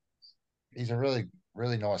such a he's a really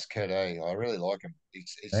nice kid. I really like him.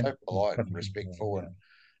 He's And so polite and respectful,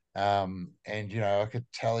 yeah, and I could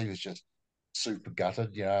tell he was just super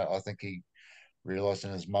gutted. I think he realized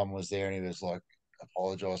when his mum was there, and he was like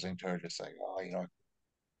apologizing to her, just saying, "Oh,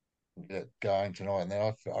 get it going tonight." And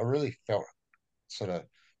then I really felt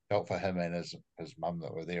for him and his mum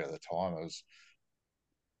that were there at the time. It was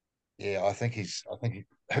yeah. I think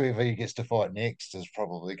whoever he gets to fight next is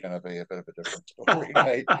probably going to be a bit of a different story,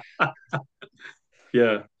 mate.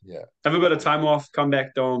 Yeah. Yeah, Have a bit of time off, come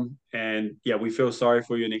back, Dom, and yeah, we feel sorry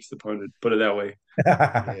for your next opponent. Put it that way.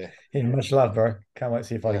 yeah. yeah, Yeah, much love, bro. Can't wait to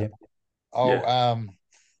see you fight yeah. again. Oh, Yeah.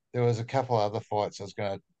 there was a couple other fights I was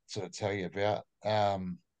going to sort of tell you about.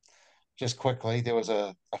 Just quickly, there was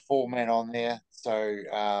a four man on there. So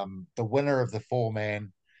the winner of the four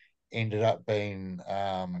man ended up being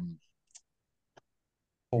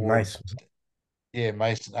Ford, Mace. yeah,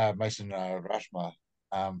 Mason Rushmore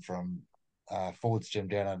from Ford's gym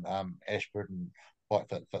down in Ashburton Fight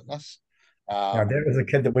Fit Fitness. Now, there Um, was a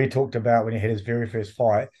kid that we talked about when he had his very first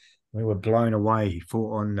fight. We were blown away. He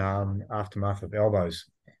fought on Aftermath of Elbows.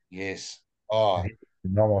 yes. Oh,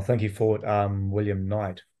 Normal. I think he fought William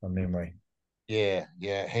Knight from memory. yeah,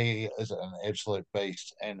 yeah. He is an absolute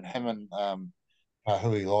beast, and him and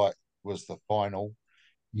Kahui Light was the final,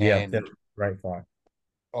 Yeah, that and was a great fight.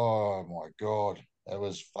 oh my god, it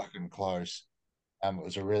was fucking close. It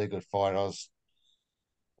was a really good fight.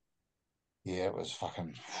 Yeah, it was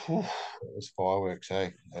fucking, whew, it was fireworks.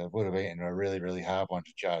 It would have been a really hard one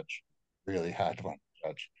to judge, really hard one to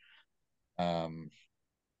judge. Um,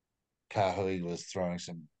 Kahui was throwing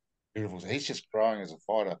some beautiful. He's just growing as a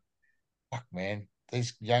fighter. Fuck man,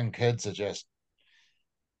 these young kids are just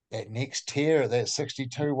that next tier at that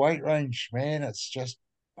 62 weight range, man. It's just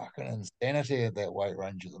fucking insanity at that weight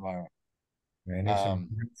range at the moment. Man, there's some Um,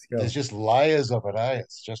 great there's skill. just layers of it, eh?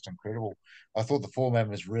 It's just incredible. I thought the four-man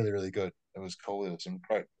was really good. It was cool. There was some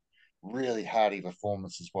great, really hardy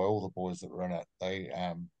performances by all the boys that were in it.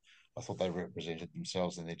 I thought they represented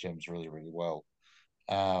themselves in their gyms really well.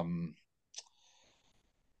 Um,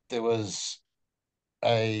 there was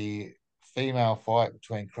a female fight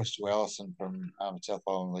between Crystal Allison from South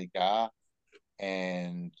Island League R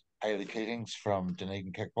and Hayley Keatings from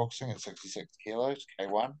Dunedin Kickboxing at 66 kilos,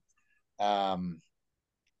 K1. It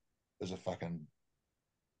was a fucking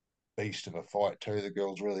beast of a fight too. The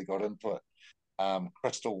girls really got into it.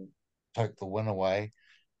 Crystal took the win away.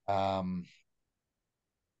 Um,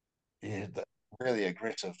 yeah, really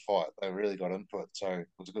aggressive fight. They really got into it, so it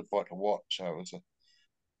was a good fight to watch. So it was a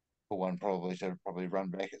cool one probably to probably run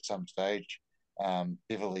back at some stage.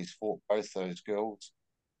 Beverly's fought both those girls,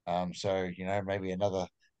 so maybe another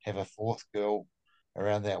have a fourth girl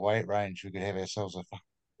around that weight range. We could have ourselves a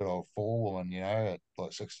good old four woman, at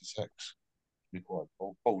like 66. Be quite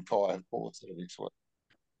cool. Full tie, of course. That'll be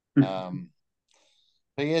sweet. Um,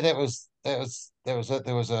 but yeah, that was it. There was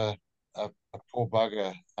a poor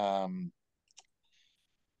bugger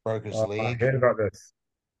broke his Oh, I leg. heard about this.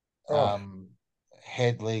 Oh, Um,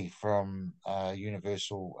 Hadley from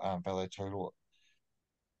Universal Ballet Total.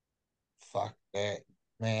 Fuck that,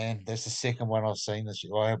 man. That's the second one I've seen this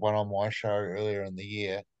year. I had one on my show earlier in the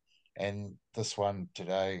year, and this one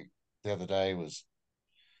the other day was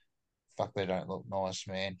fuck. They don't look nice,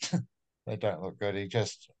 man. They don't look good.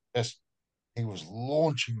 Just he was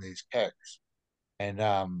launching these kicks, and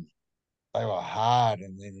they were hard,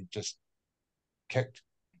 and then he just kicked,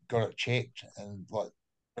 got it checked, and like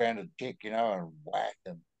grounded check, and whack,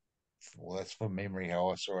 and well, that's from memory how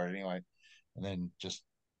I saw it anyway, and then just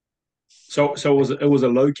So it was a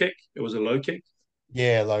low kick. It was a low kick,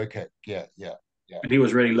 yeah, low kick, yeah. and he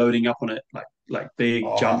was really loading up on it, like big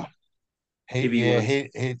Oh, jump, heavy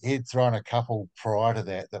ones. he'd thrown a couple prior to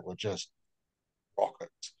that were just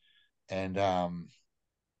rockets, and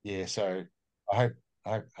yeah, so I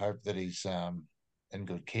hope that he's in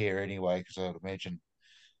good care anyway, because I'd imagine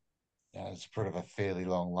it's sort of a fairly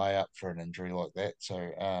long layup for an injury like that. So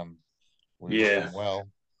we wish Yeah. him well.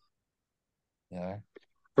 You know,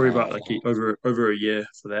 Probably about like Oh, over a year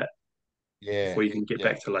for that yeah, before you can get yeah,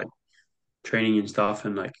 back to like training and stuff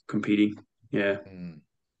and like competing. Yeah, mm,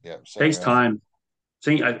 yeah. takes So, time.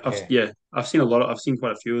 yeah, I've seen a lot of I've seen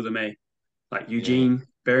quite a few of them, like yeah, Eugene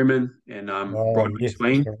Berryman and Oh Broderick yes,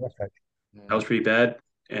 that's Swain. horrific. That was mm, pretty bad.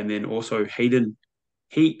 And then also Hayden.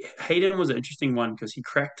 Hayden was an interesting one because he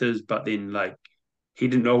cracked his, but then like he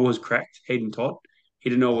didn't know it was cracked. Hayden Todd, he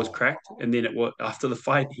didn't know it was oh, cracked, and then it was after the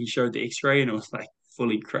fight he showed the X-ray and it was like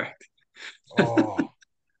fully cracked. oh,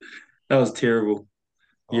 That was terrible.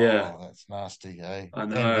 Yeah, oh, that's nasty, eh? I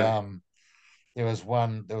And know. there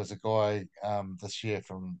was a guy this year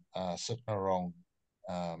from Sitnarong,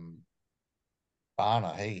 um,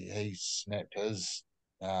 Barner. He snapped his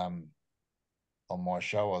um on my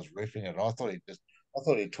show. I was riffing it. I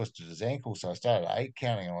thought he twisted his ankle, so I started eight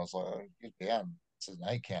counting, and I was like, oh, "Get down, it's an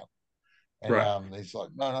eight count." And Right. he's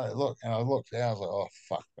like, "No, no, look." And I looked down, I was like, "Oh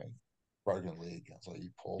fuck me, broken leg." I was like,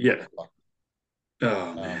 "You poor Yeah. motherfucker."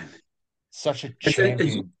 Oh man. Um, Such a It's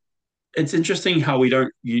it's champion. it's interesting how we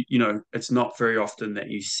don't it's not very often that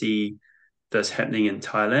you see this happening in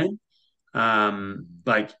Thailand. Mm,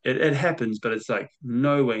 Like it happens, but it's like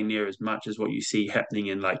nowhere near as much as what you see happening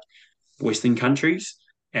in like Western countries.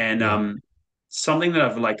 And Yeah, something that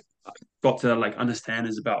I've like got to like understand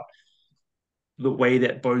is about the way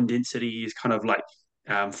that bone density is kind of like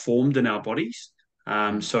formed in our bodies.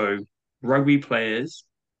 mm, So rugby players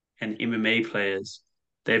and MMA players,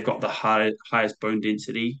 they've got the highest bone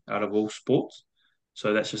density out of all sports.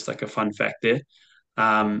 So that's just like a fun fact there.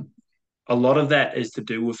 mm, Um, a lot of that is to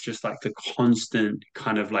do with just like the constant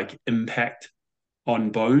kind of like impact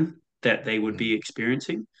on bone that they would be mm,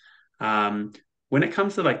 experiencing. Um, when it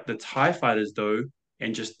comes to like the Thai fighters though,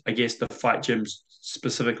 and just I guess the fight gyms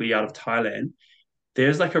specifically out of Thailand,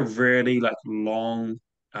 there's like a really like long,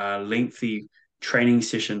 lengthy training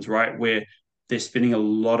sessions, right, where they're spending a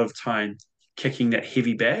lot of time kicking that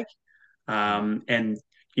heavy bag. mm, And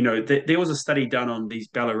there was a study done on these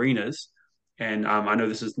ballerinas, and I know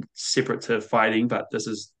this is separate to fighting, but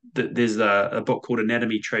there's a book called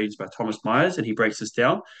Anatomy Trades by Thomas Myers, and he breaks this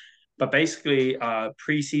down. But basically,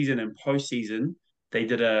 pre-season and post-season, they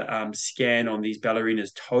did a scan on these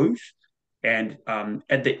ballerinas' toes, and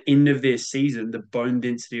at the end of their season, the bone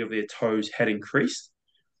density of their toes had increased.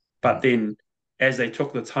 But mm, then, as they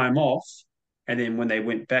took the time off, and then when they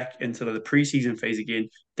went back into the preseason phase again,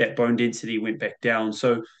 that bone density went back down.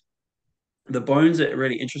 So the bone's a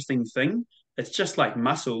really interesting thing. It's just like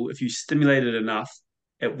muscle. If you stimulate it enough,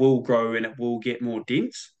 it will grow and it will get more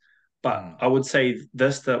dense. But mm, I would say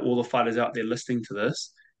this to all the fighters out there listening to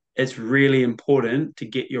this, it's really important to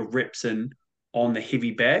get your reps in on the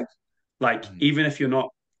heavy bag. Like, mm, even if you're not,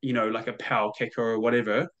 like a power kicker or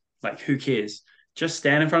whatever, like, who cares? Just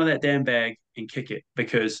stand in front of that damn bag and kick it,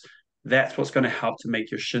 because that's what's going to help to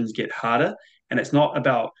make your shins get harder. And it's not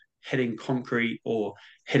about hitting concrete or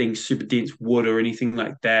hitting super dense wood or anything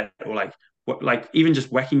like that, or like even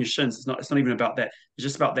just whacking your shins. It's not even about that. It's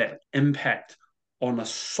just about that impact on a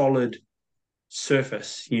solid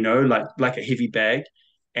surface, like a heavy bag,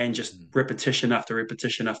 and just mm, repetition after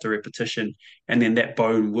repetition after repetition, and then that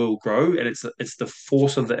bone will grow. And it's the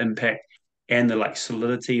force of the impact and the like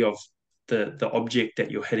solidity of the object that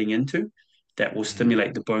you're hitting into that will mm.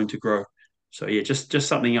 stimulate the bone to grow. So yeah, just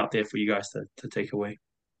something out there for you guys to take away.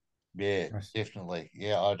 Yeah, nice. definitely.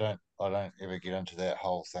 Yeah, I don't ever get into that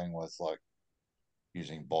whole thing with like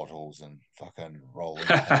using bottles and fucking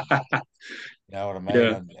rolling pins. You know what I mean?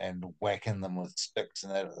 Yeah, And whacking them with sticks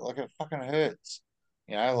and that. Like it fucking hurts.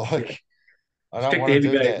 You know, yeah. like I Just don't kick the want heavy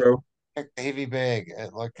to do bag, that. bro. Kick the heavy bag.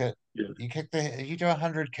 Yeah, You kick if you do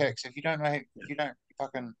 100 kicks. If you don't know, if you don't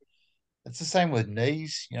fucking. It's the same with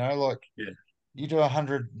knees. You know, like yeah, you do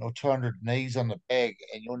 100 or 200 knees on the bag,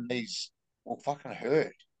 and your knees will fucking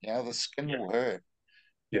hurt. You know, the skin yeah, will hurt.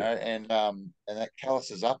 You yeah, know, and that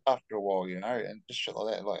calluses up after a while. You know, and just shit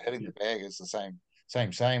like that. Like hitting yeah, the bag is the same.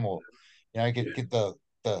 Or you know, yeah, get the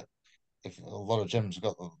if a lot of gyms have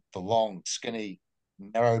got the long, skinny,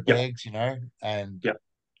 narrow yeah, bags, you know, and yeah,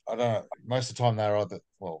 I don't know, most of the time they're either,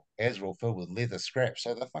 well, as well filled with leather scraps,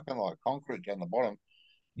 so they're fucking like concrete down the bottom.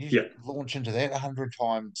 You yeah, launch into that 100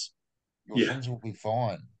 times, your yeah, shins will be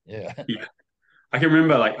fine. Yeah. yeah. I can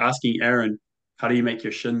remember like asking Aaron, "How do you make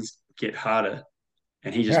your shins get harder?"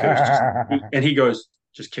 And he just goes, and he goes,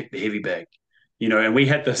 "Just kick the heavy bag," And we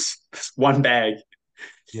had this one bag.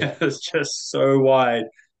 Yeah. It was just so wide,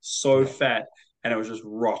 so Yeah. fat, and it was just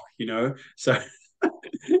rock. So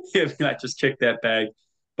he'd be like, just kick that bag.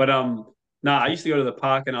 But nah, I used to go to the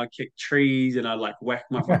park and I'd kick trees and I'd like whack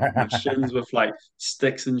my shins with like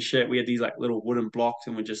sticks and shit. We had these like little wooden blocks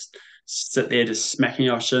and we'd just sit there just smacking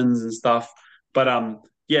our shins and stuff. But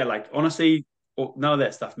yeah, like honestly, none of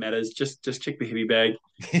that stuff matters. Just kick the heavy bag.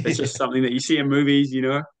 It's just something that you see in movies,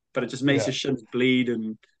 but it just makes Yeah, your shins bleed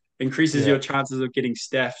and increases yeah, your chances of getting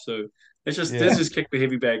staph. So let's yeah, just kick the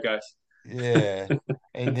heavy bag, guys. yeah.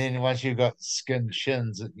 And then once you've got skinned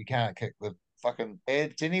shins, you can't kick the fucking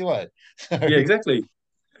pads anyway. So Yeah, exactly.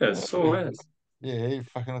 Yeah, so is. yeah, you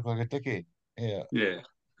fucking look like a dickhead. Yeah. Yeah,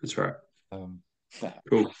 that's right. Um,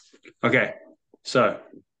 Cool. Okay, so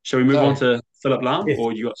shall we move on so, to Philip Lahm, Yes.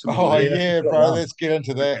 or you got some more oh there? Yeah, that's yeah, the bro, one. let's get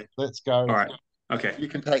into that. Okay. Let's All go. right. Okay. You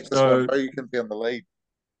can take this one, So bro. You can be on the lead.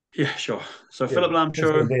 yeah, sure. So Yeah, Philip Lahm that's the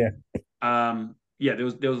show. idea. Yeah,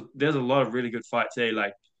 there's a lot of really good fights there.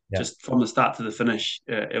 Like Yeah, just from the start to the finish,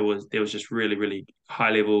 there was just really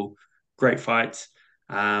high level, great fights.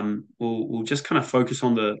 We'll just kind of focus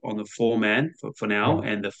on the four man for now yeah,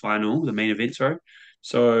 and the final, the main event. Sorry.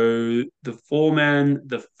 So the four man,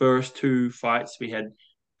 the first two fights we had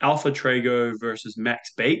Alpha Trago versus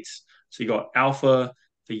Max Bates. So you got Alpha,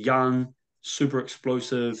 the young, super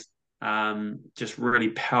explosive, just really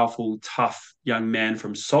powerful, tough young man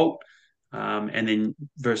from Salt, and then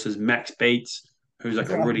versus Max Bates, who's like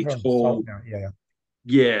it's a up really from tall, salt now. Yeah,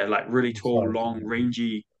 yeah, like really I'm tall, sorry. long,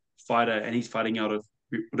 rangy fighter, and he's fighting out of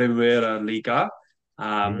Rivera Liga.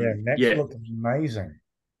 Yeah, Max Yeah, looked amazing.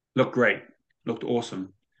 looked great, looked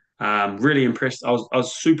awesome. Really impressed. I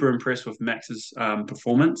was super impressed with Max's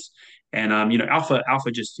performance, and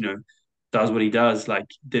Alpha just does what he does, like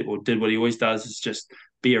did what he always does, is just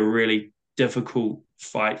be a really difficult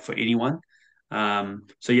fight for anyone.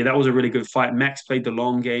 So yeah, that was a really good fight. Max played the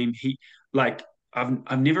long game. He like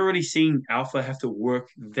I've never really seen Alpha have to work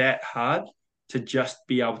that hard to just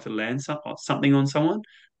be able to land something on someone.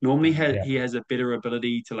 Normally, Yeah, he has a better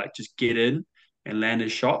ability to like just get in and land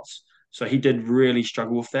his shots. So he did really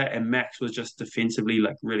struggle with that, and Max was just defensively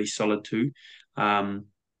like really solid too. Um,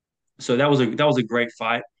 so that was a great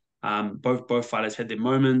fight. Both fighters had their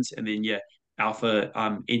moments, and then yeah, Alpha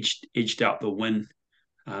edged out the win.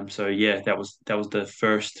 So yeah, that was the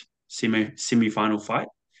first semi final fight.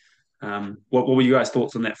 What were you guys'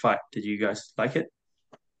 thoughts on that fight? Did you guys like it?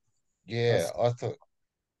 Yeah, that's, I thought.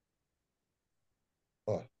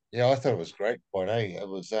 Oh, yeah, I thought it was great. But hey,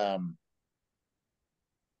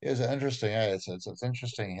 it was interesting. Eh? It's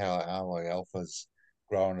interesting how like Alpha's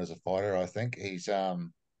growing as a fighter. I think he's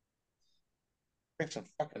some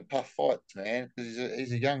fucking tough fights, man. Because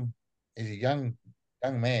he's a young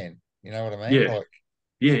man. You know what I mean? Yeah, Like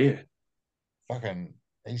yeah. fucking,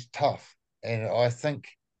 he's tough, and I think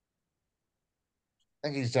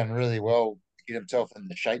he's done really well to get himself in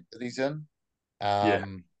the shape that he's in. Yeah.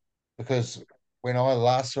 Um, because when I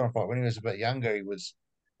last saw him fight, when he was a bit younger, he was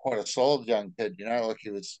quite a solid young kid. Like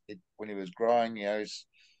when he was growing. He's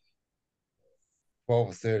 12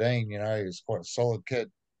 or 13. He was quite a solid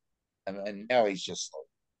kid, and now he's just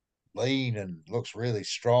like, lean and looks really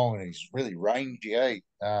strong, and he's really rangy.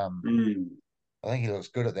 Mm, I think he looks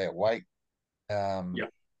good at that weight. yeah. Um,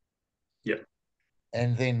 Yeah.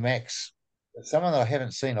 and then Max, someone that I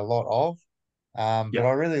haven't seen a lot of, but Yeah.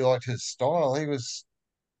 I really liked his style. He was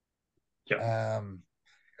Yeah.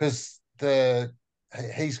 because the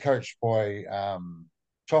he's coached by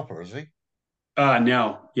Chopper, is he?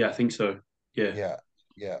 Now, yeah, I think so. Yeah. Yeah,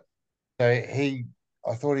 yeah. So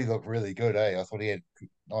I thought he looked really good. I thought he had,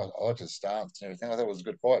 I liked his stance and everything. I thought it was a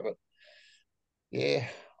good fight, but yeah,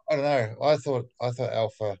 I don't know. I thought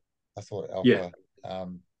Yeah. Alpha,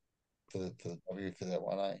 um, for the W for that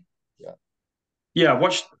one. Yeah,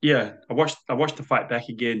 I watched the fight back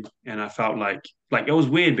again, and I felt like it was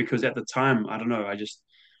weird because at the time, I don't know,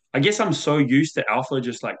 I guess I'm so used to Alpha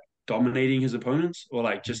just like dominating his opponents, or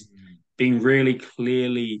like just mm, being really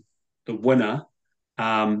clearly the winner.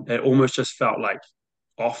 It almost just felt like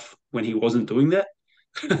off when he wasn't doing that.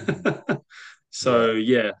 mm, yeah, So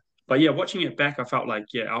yeah, but yeah, watching it back, I felt like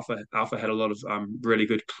yeah, Alpha had a lot of really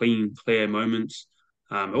good, clean, clear moments.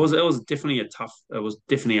 mm. It was definitely it was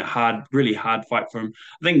definitely a hard, really hard fight for him.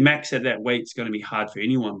 I think Max at that weight is going to be hard for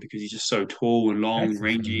anyone because he's just so tall and long and Max is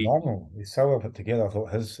rangy. phenomenal. He's so well put together. I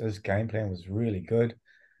thought his game plan was really good.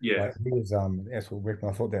 Yeah, Like he was that's what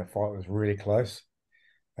Rickman. I thought that fight was really close.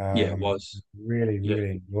 yeah, it Um, was. Yeah,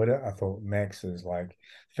 really enjoyed it. I thought Max is like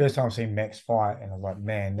first time I've seen Max fight, and I was like,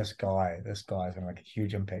 man, this guy's gonna make a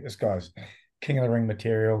huge impact. This guy's king of the ring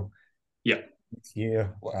material yeah. this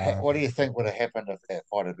year. What do you think would have happened if that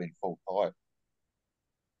fight had been full time?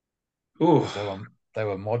 Oh, Because they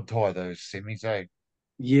were mod tie those semis, eh?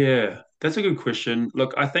 yeah. That's a good question.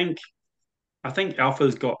 Look, I think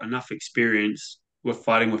Alpha's got enough experience with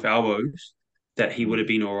fighting with elbows that he would have Mm,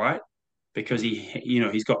 been all right because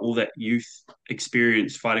he's got all that youth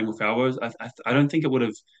experience fighting with elbows. I don't think it would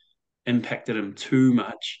have. impacted him too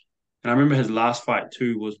much. And I remember his last fight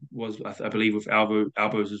too was I believe with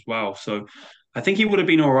elbows as well. So I think he would have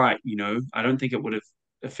been all right. I don't think it would have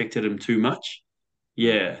affected him too much. Mm.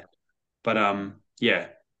 Yeah, but yeah,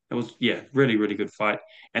 it was really really good fight.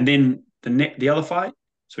 And then the other fight,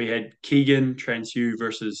 so we had Keegan Transu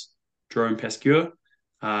versus Jerome Pascure.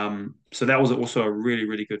 So that was also a really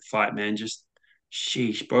really good fight, man. Just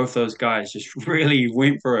sheesh, both those guys just really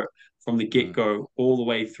went for it from the get Mm. go all the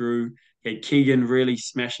way through. You had Keegan really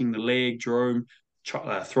smashing the leg, Jerome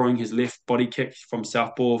throwing his left body kick from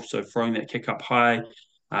southpaw, so throwing that kick up high.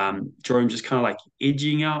 Jerome just kind of like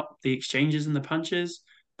edging out the exchanges and the punches,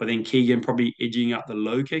 but then Keegan probably edging out the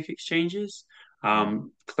low kick exchanges. Mm.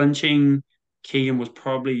 Clinching, Keegan was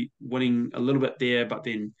probably winning a little bit there, but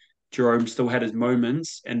then Jerome still had his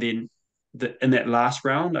moments. And then in that last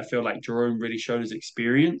round, I feel like Jerome really showed his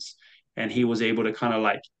experience and he was able to kind of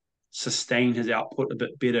like sustain his output a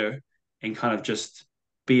bit better and kind of just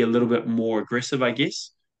be a little bit more aggressive, I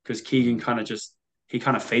guess, because Keegan Mm. kind of just he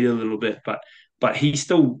kind of faded a little bit, but he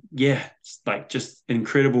still, yeah, like just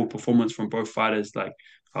incredible performance from both fighters. Like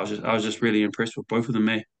I was just really impressed with both of them,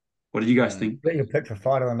 eh? What did you guys Mm. think? Is that your pick for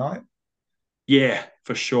fight of the night? Yeah,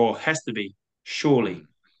 for sure. Has to be. Mm. Surely.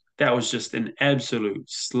 That was just an absolute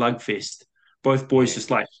slugfest. Both boys Yeah.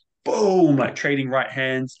 just like boom, like trading right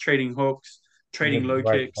hands, trading hooks, It was a trading low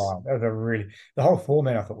great kicks. fight. That was a really the whole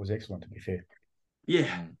format I thought was excellent, to be fair. Yeah,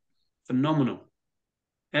 Mm. phenomenal.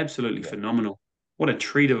 Absolutely Yeah. phenomenal. What a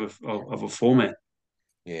treat of a format.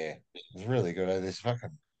 Yeah. It was really good. There's fuck,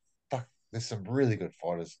 there's some really good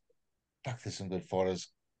fighters. Fuck, there's some good fighters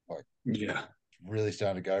like Yeah. really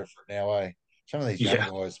starting to go for it now, eh? Some of these young Yeah.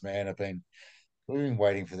 guys, man, we've been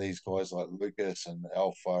waiting for these guys like Lucas and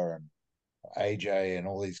Alpha and AJ and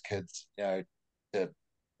all these kids, to,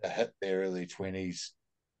 to hit their early 20s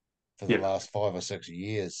for the Yeah. last 5 or 6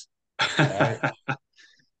 years, you know,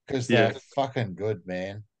 because Yeah. they're fucking good,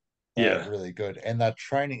 man. They're Yeah. really good. And they're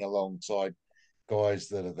training alongside guys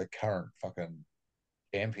that are the current fucking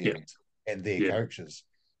Yeah. champions and their Yeah. coaches,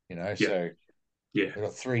 Yeah. so Yeah. they've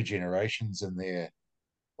got 3 generations in there.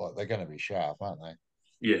 Like they're going to be sharp, aren't they?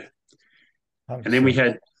 Yeah. And then we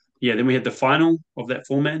 100%. had, yeah, then we had the final of that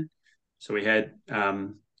four-man. So we had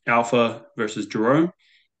Alpha versus Jerome.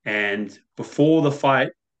 And before the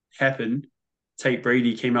fight happened, Tate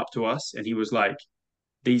Brady came up to us and he was like,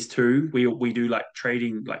 these two, we do like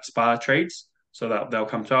trading, like spar trades. So they'll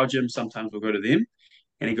come to our gym. Sometimes we'll go to them.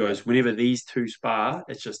 And he Yeah. goes, whenever these two spar,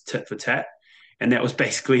 it's just tit for tat. And that was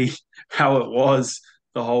basically how it was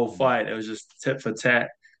the whole Mm. fight. It was just tit for tat.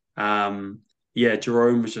 Um, yeah,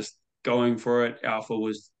 Jerome was just going for it. Alpha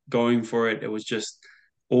was going for it. It was just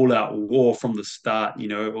all out war from the start.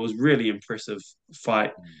 It was really impressive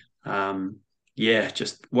fight. Mm. Um, yeah,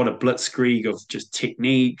 just what a blitzkrieg of just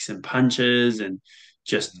techniques and punches and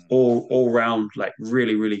just Mm. all round like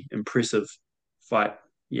really really impressive fight.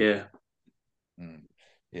 Yeah, Mm.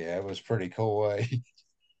 Yeah, it was pretty cool, eh?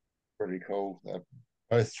 Pretty cool. They're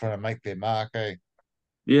both trying to make their mark, eh?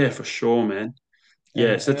 yeah, for sure, man. Yeah,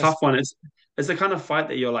 And it's a and tough it's one. It's the kind of fight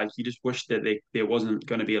that you're like you just wish that there wasn't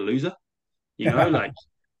going to be a loser. Like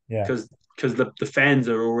Yeah, because the fans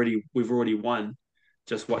are already we've already won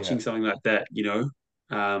just yeah, watching something like that.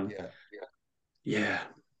 Um, yeah, yeah,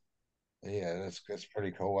 yeah. That's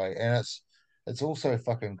pretty cool, eh? And it's also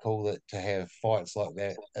fucking cool that to have fights like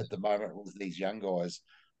that at the moment with these young guys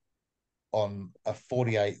on a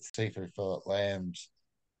 48th Sifu Phillip Lambs.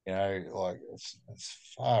 Like it's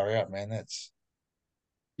far out, man.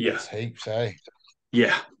 yeah, That's heaps, eh?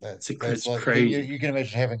 yeah. That's It's like you crazy. you can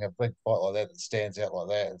imagine having a big fight like that that stands out like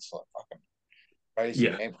that. It's like fucking crazy,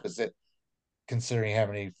 Yeah, man. Because considering how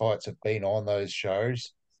many fights have been on those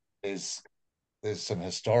shows, there's there's some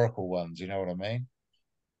historical ones. You know what I mean?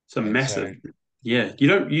 it's a And massive. so Yeah, you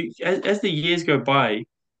don't you as the years go by,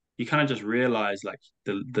 you kind of just realize like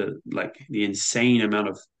the insane amount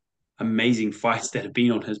of amazing fights that have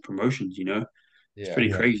been on his promotions. It's yeah, pretty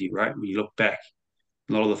yeah. crazy, right? When you look back,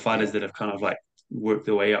 a lot of the fighters yeah, that have kind of like worked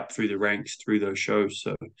their way up through the ranks through those shows.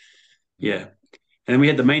 So yeah, mm, and then we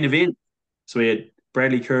had the main event. So we had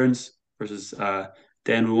Bradley Kearns versus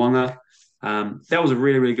Dan Ruanga. That was a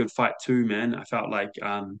really really good fight too, man. I felt like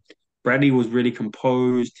Bradley was really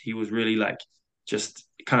composed. He was really like just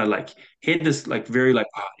kind of like he had this like very like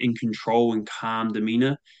in control and calm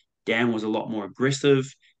demeanor. Dan was a lot more aggressive.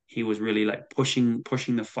 He was really like pushing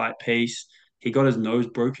the fight pace. He got his nose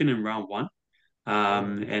broken in round one, oh,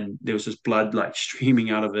 and there was just blood like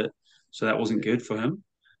streaming out of it. So that wasn't yeah, good for him.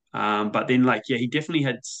 But then like yeah, he definitely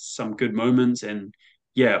had some good moments, and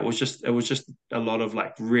yeah, it was just a lot of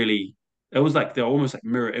like really it was like they're almost like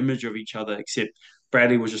mirror image of each other, except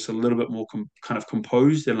Bradley was just a little bit more kind of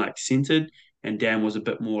composed and like centered, and Dan was a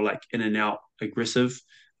bit more like in and out aggressive,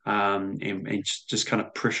 and just kind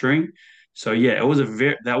of pressuring. So yeah, it was a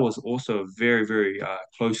very that was also a very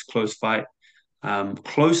close fight,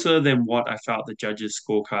 closer than what I felt the judges'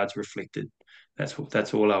 scorecards reflected.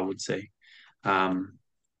 That's all I would say. Um,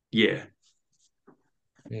 yeah,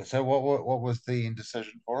 Yeah. So what was the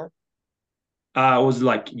indecision for it? it was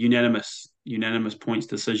like unanimous points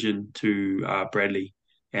decision to Bradley,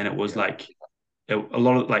 and it was Yeah. like a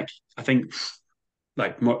lot of like I think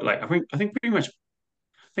like I think pretty much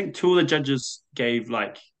I think two of the judges gave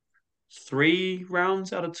like 3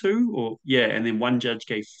 rounds out of two, or yeah, and then one judge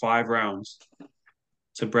gave 5 rounds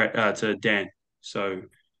to to Dan. So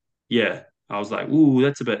yeah, I was like, ooh,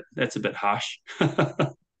 that's a bit harsh.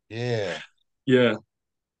 Yeah. Yeah.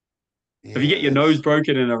 If you Yeah. get your nose That's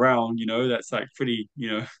broken in a round, that's like pretty,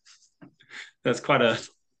 that's quite a Yeah.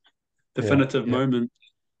 definitive yeah. moment.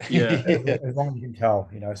 Yeah, Yeah. As long as you can tell,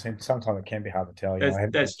 sometimes it can be hard to tell. that's I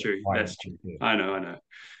haven't that's looked at true. mine. That's true. I know.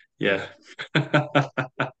 Yeah. Yeah.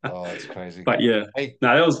 Oh, that's crazy. But yeah, Hey,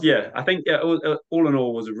 no, that was yeah. I think yeah, all in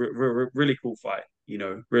all was a really cool fight.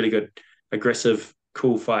 Really good, aggressive,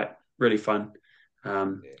 cool fight. Really fun.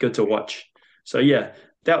 yeah. Good to watch. So yeah,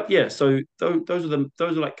 that yeah. So those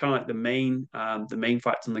are like kind of like the main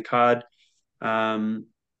fights on the card.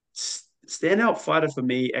 Standout fighter for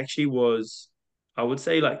me actually was, I would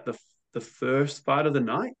say, like the first fight of the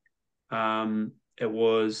night. It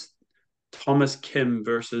was Thomas Kim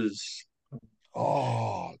versus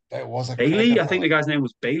Oh, that was a cracker Bailey. I think fight. the guy's name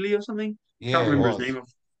was Bailey or something. Can't Yeah, it remember his name.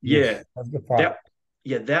 was. Yeah, Yes, that's a good fight. that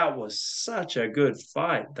yeah, that was such a good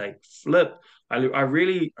fight. Like Flip, I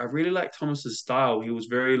really like Thomas's style. He was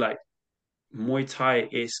very like Muay Thai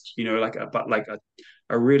esque, but like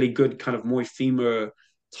a really good kind of Muay femur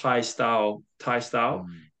Thai style, Mm,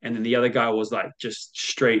 and then the other guy was like just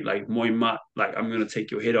straight like Muay Mat, like I'm gonna take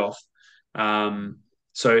your head off. mm, Um,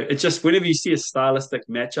 so it's just whenever you see a stylistic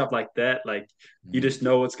matchup like that, like you mm. just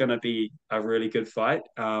know it's gonna be a really good fight.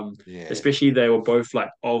 Yeah. Especially they were both like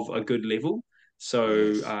of a good level, so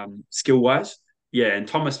Yes. skill wise, yeah. And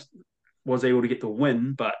Thomas was able to get the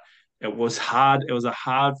win, but it was hard. It was a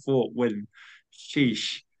hard fought win.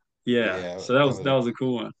 Sheesh. Yeah. Yeah. So that That was was that a was a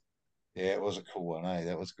cool one. yeah, it was a cool one, eh?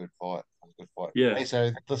 That was a good fight. That was a good fight. Yeah. Hey,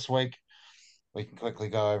 so this week we can quickly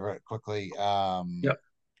go over it quickly. Yep.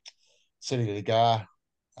 City Liga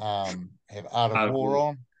have Art of War Article.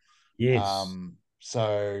 on. Yes.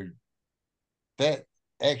 So that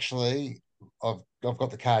actually, I've got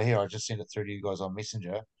the card here. I just sent it through to you guys on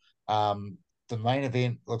Messenger. The main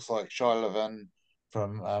event looks like Shai Levin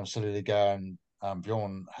from City to Go and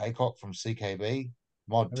Bjorn Haycock from CKB.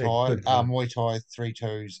 Mod That'd be a Thai, good fight. Muay Thai,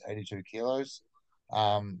 3-2s, 82 kilos,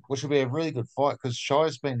 which will be a really good fight because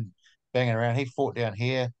Shai's been banging around. He fought down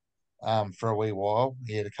here for a wee while.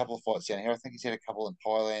 He had a couple of fights down here. I think he's had a couple in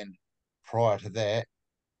Thailand prior to that.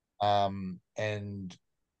 And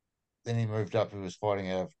then he moved up. He was fighting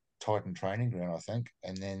out of Titan Training Ground, I think,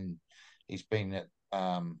 and then he's been at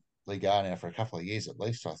Liga now for a couple of years at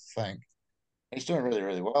least, I think. He's doing really,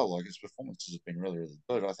 really well. Like his performances have been really, really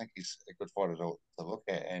good. I think he's a good fighter to look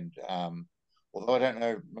at. And although I don't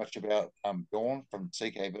know much about Dawn from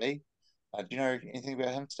CKB, do you know anything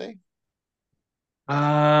about him, Steve?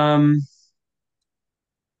 Um,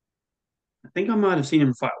 I think I might have seen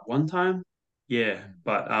him fight one time. Yeah, Mm,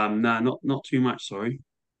 but no, not too much. Sorry.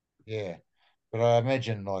 yeah, but I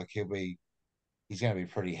imagine like he's going to be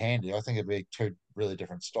pretty handy. I think it'd be two really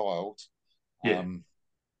different styles. Yeah. Um,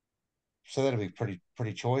 so that'll be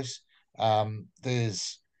pretty choice.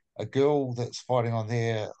 There's a girl that's fighting on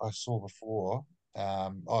there I saw before.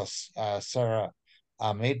 Sarah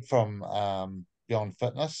Ahmed from Beyond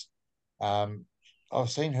Fitness. Um, I've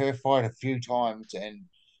seen her fight a few times, and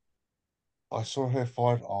I saw her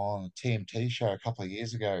fight on a TMT show a couple of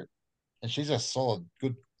years ago, and she's a solid,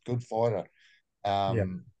 good fighter. Yeah.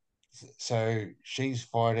 Um, so she's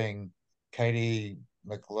fighting Katie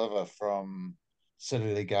McLiver from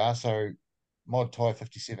City Liga. So Mod Thai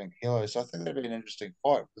 57 kilos. So I think that'd be an interesting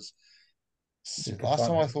fight because It'd be a good last fight,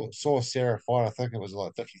 time I man. thought saw Sarah fight, I think it was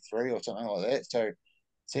like 53 or something like that. So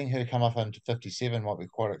seeing her come up into 57 might be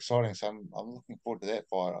quite exciting. So I'm looking forward to that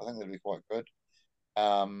fight. I think that'd be quite good.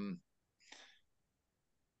 Um,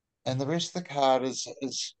 and the rest of the card is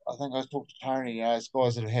I think I talked to Tony, it's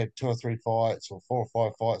guys that have had 2 or 3 fights or 4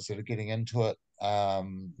 or 5 fights that are getting into it.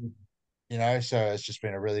 So it's just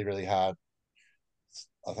been a really, really hard,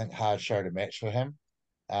 I think, hard show to match for him.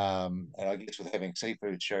 And I guess with having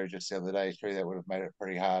Seafood show just the other day too, that would have made it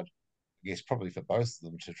pretty hard, I guess, probably for both of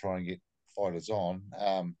them to try and get fighters on.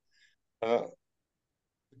 The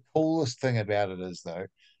coolest thing about it is though,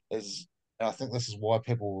 is and I think this is why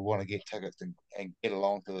people will want to get tickets and get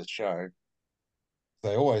along to the show.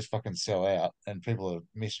 They always fucking sell out, and people are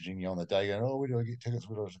messaging you on the day going, "Oh, where do I get tickets?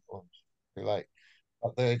 Where do I?" Oh, too late.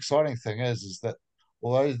 But the exciting thing is that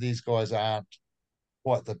although these guys aren't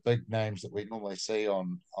quite the big names that we normally see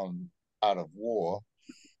on Art of War,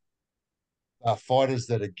 are fighters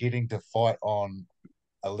that are getting to fight on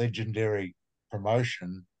a legendary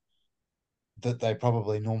promotion that they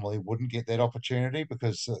probably normally wouldn't get that opportunity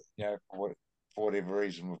because for whatever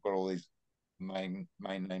reason we've got all these main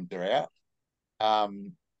names that are out.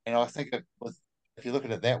 And I think if you look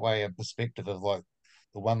at it that way in perspective of like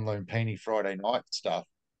the One Lumpini Friday night stuff,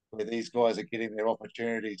 where these guys are getting their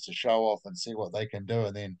opportunities to show off and see what they can do,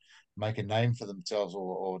 and then make a name for themselves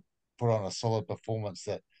or put on a solid performance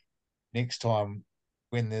that next time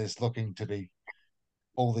when there's looking to be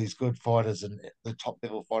all these good fighters and the top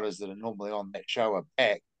level fighters that are normally on that show are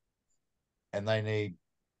back and they need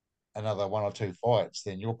another one or two fights,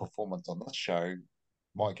 then your performance on this show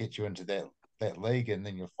might get you into that league, and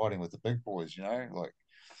then you're fighting with the big boys. Like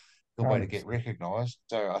good way to get 100%. recognised.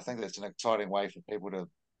 So I think that's an exciting way for people to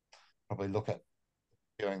probably look at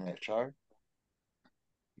doing that show.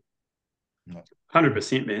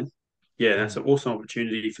 100%, man. Yeah, that's Mm, an awesome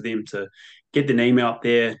opportunity for them to get the name out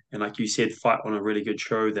there and, like you said, fight on a really good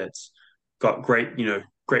show that's got great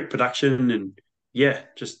production and yeah,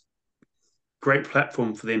 just great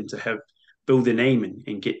platform for them to have build their name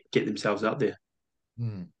and get themselves out there.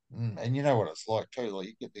 And you know what it's like too. Like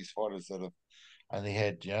you get these fighters that have only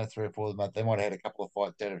had 3 or 4 of them. They might have had a couple of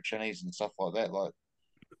fights out of chinnies and stuff like that. Like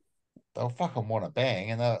they'll fucking want to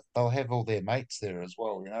bang, and they'll have all their mates there as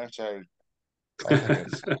well. So I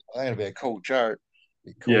think it'll be a cool show.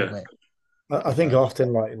 Be cool, Yeah, man. I think So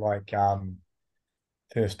often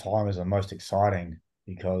first timers are most exciting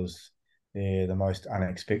because they're the most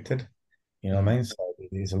unexpected. You know what I mm, mean? So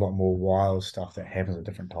there's a lot more wild stuff that happens at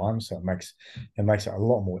different times. So it makes it a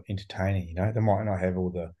lot more entertaining. They might not have all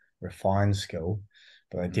the refined skill,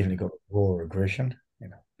 but they mm, definitely got raw aggression.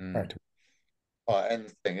 mm. Great to Oh, and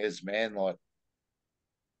the thing is, man, like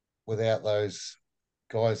without those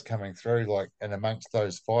guys coming through, like and amongst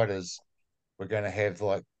those fighters, we're going to have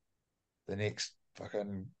like the next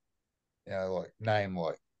fucking like name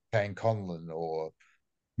like Kane Conlon or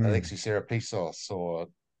Hmm. Alexis Serapisos or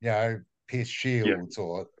Pierce yeah. Shields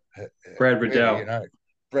or Brad whoever, Riddell.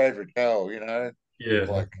 Brad Riddell, Yeah,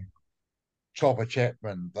 like Chopper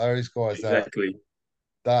Chapman. Those guys are exactly.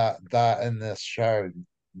 they're in this show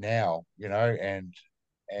now, and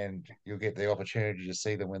you'll get the opportunity to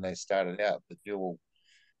see them when they started out, but you will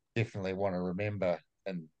definitely want to remember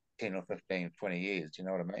in 10 or 15, 20 years. Do you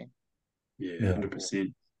know what I mean? Yeah, Yeah.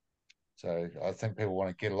 100%. So I think people want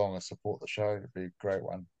to get along and support the show. It'd be a great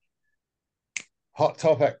one. Hot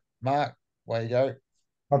topic, Mark. Way you go.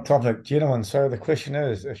 On topic, gentlemen. So the question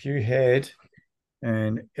is, if you had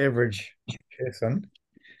an average person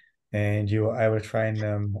and you were able to train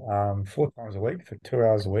them 4 times a week for 2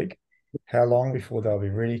 hours a week, how long before they'll be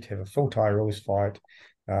ready to have a full Thai rules fight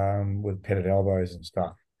with padded elbows and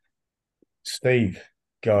stuff? Steve,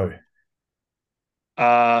 go.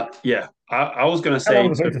 Yeah, I was gonna How long say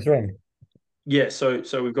does it take to train? yeah. So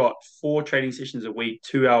we've got 4 training sessions a week,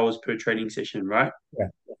 2 hours per training session, right?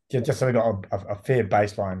 Yeah, just so we got a fair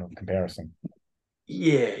baseline of comparison.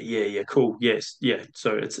 Yeah. Cool. Yes, yeah.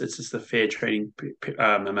 So it's just a fair training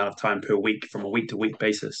amount of time per week from a week to week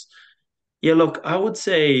basis. Yeah, look, I would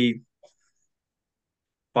say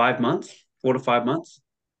 5 months, 4 to 5 months,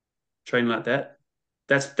 training like that.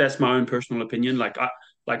 That's my own personal opinion. Like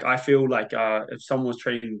I feel like if someone was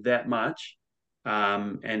training that much,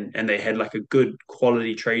 and they had like a good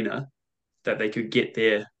quality trainer that they could get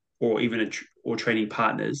there, or even or training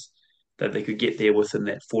partners that they could get there within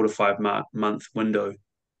that 4 to 5 month window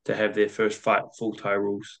to have their first fight full Thai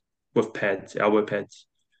rules with pads, elbow pads,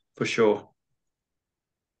 for sure.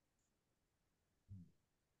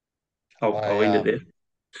 I I'll end it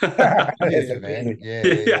Yes, Yeah, man. absolutely. Yeah.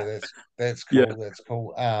 there. That's Yeah, cool. That's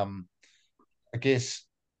cool. I guess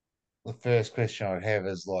the first question I'd have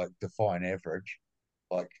is like define average.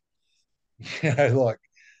 Like, like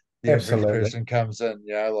the average Absolutely. person comes in,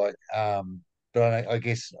 but I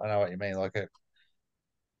guess I know what you mean. Like,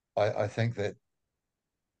 I think that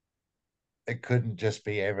it couldn't just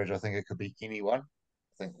be average. I think it could be anyone.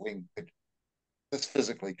 I think that's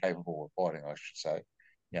physically capable of fighting, I should say.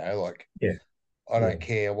 Like Yeah, I yeah, don't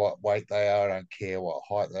care what weight they are. I don't care what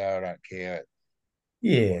height they are. I don't care what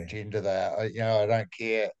yeah. gender they are. I don't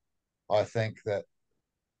care. I think that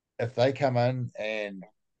if they come in and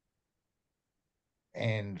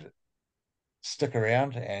stick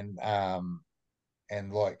around and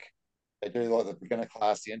like they do like the beginner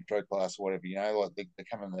class, the intro class, whatever, like they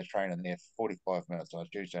come in, they train in there for 45 minutes on a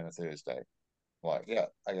Tuesday and a Thursday. Like, yeah,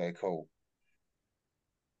 okay, cool.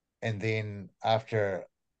 And then after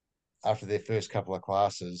their first couple of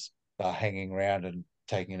classes, they're hanging around and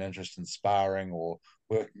taking an interest in sparring or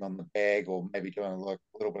working on the bag or maybe doing like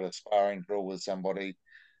a little bit of sparring drill with somebody,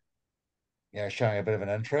 showing a bit of an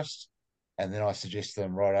interest. And then I suggest to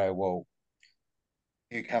them, righto, well,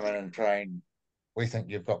 you come in and train. We think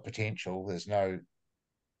you've got potential. There's no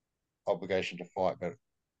obligation to fight, but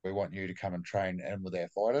we want you to come and train in with our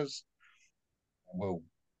fighters. We'll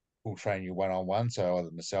train you one on one. So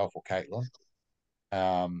either myself or Caitlin,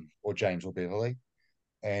 or James or Beverly,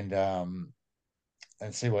 and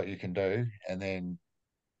see what you can do, and then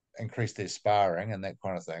increase their sparring and that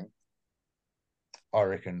kind of thing. I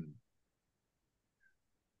reckon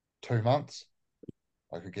 2 months.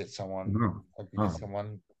 I could get someone. Oh, I could get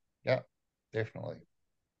someone. Yeah, definitely.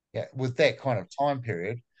 Yeah, with that kind of time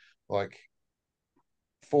period, like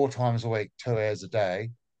 4 times a week, 2 hours a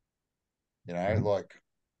day, like,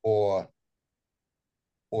 or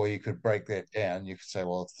you could break that down. You could say,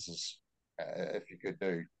 well, if this is, if you could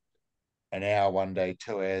do an hour one day,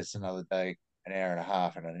 2 hours another day, an hour and a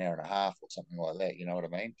half and an hour and a half or something like that. You know what I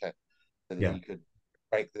mean? So that yeah, you could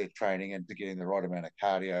break their training into getting the right amount of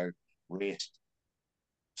cardio, rest,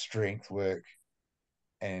 strength work,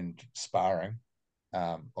 and sparring.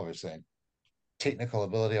 Obviously, technical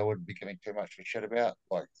ability, I wouldn't be giving too much of a shit about.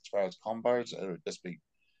 Like as far as combos, it would just be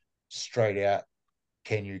straight out.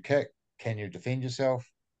 Can you kick? Can you defend yourself?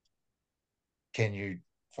 Can you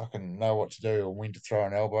fucking know what to do or when to throw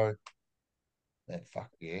an elbow? Then fuck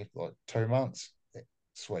yeah, like 2 months. Yeah,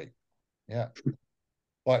 sweet. Yeah.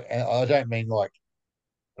 Like, and I don't mean like,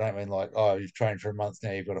 oh, you've trained for a month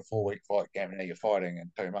now, you've got a 4 week fight camp, now you're fighting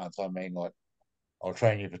in 2 months. I mean like I'll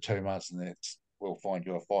train you for 2 months and then we'll find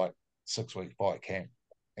you a fight, 6 week fight camp,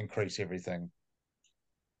 increase everything.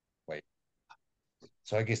 Wait.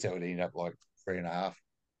 So I guess that would end up like 3.5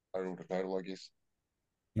 total to total, I guess.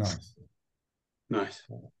 nice, Nice.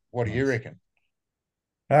 What do you nice. reckon?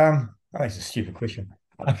 I think it's a stupid question.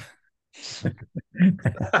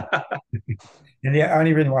 And the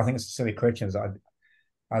only reason why I think it's a silly question is I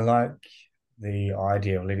like the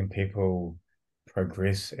idea of letting people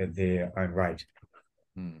progress at their own rate.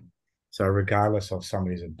 Hmm. So regardless of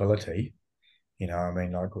somebody's ability, I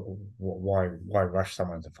mean, like, why rush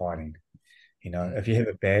someone to fighting? If you have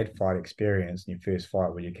a bad fight experience in your first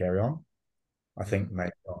fight, will you carry on? I think Hmm.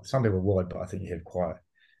 maybe not. Some people would, but I think you have quite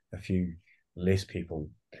a few less people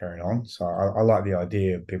carrying on. So I like the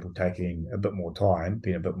idea of people taking a bit more time,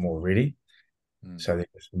 being a bit more ready, Hmm. so they're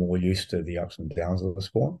just more used to the ups and downs of the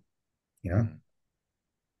sport, you know.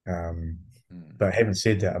 Hmm. Um, Hmm. but having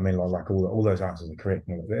said that, I mean, like all those answers are correct.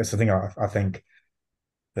 That's the thing. I think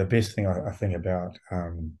the best thing I think about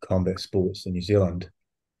combat sports in New Zealand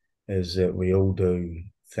is that we all do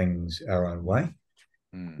things our own way.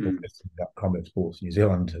 Hmm. The best thing about combat sports in New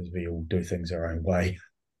Zealand is we all do things our own way.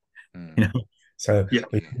 Hmm. you know. So Yeah.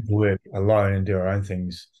 we Yeah. work alone and do our own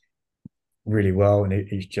things really well, and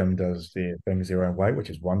each gym does their things their own way, which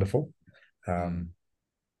is wonderful. Hmm. Um,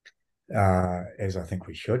 as I think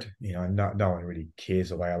we should. No one really cares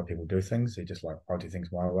the way other people do things. They're just like, I'll do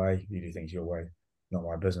things my way, you do things your way, not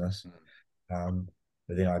my business. Hmm.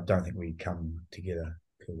 But then I don't think we come together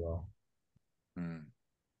too well. Hmm.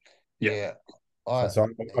 Yeah. Yeah. So, I so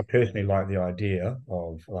I personally like the idea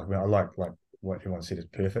of like, I mean, I like what everyone said is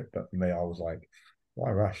perfect, but for me, I was like,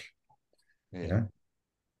 why rush? You yeah. know?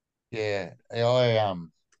 Yeah.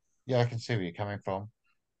 Yeah, I can see where you're coming from.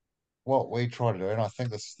 What we try to do, and I think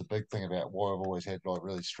this is the big thing about why I've always had like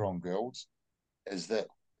really strong girls, is that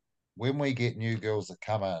when we get new girls that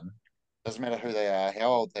come in, doesn't matter who they are, how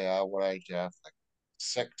old they are, what age they are, if they're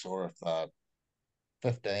 6 or if they're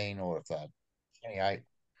 15 or if they're 28,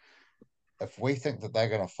 if we think that they're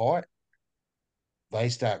going to fight, they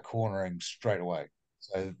start cornering straight away.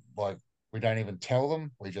 So, like, we don't even tell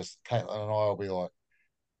them. Caitlin and I will be like,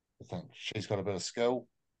 I think she's got a bit of skill.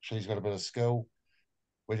 She's got a bit of skill.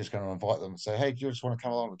 We're just going to invite them and say, hey, do you just want to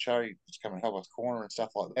come along to Cherry? Just come and help us corner and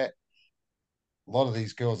stuff like that. A lot of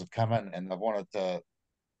these girls have come in and they've wanted an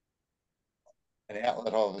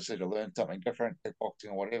outlet, obviously, to learn something different,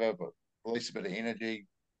 kickboxing or whatever, but release a bit of energy,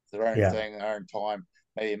 their own Yeah, thing, their own time,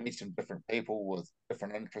 maybe meet some different people with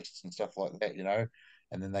different interests and stuff like that,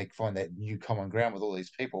 and then they find that new common ground with all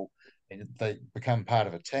these people and they become part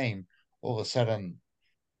of a team. All of a sudden,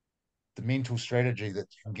 the mental strategy that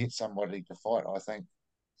can get somebody to fight, I think,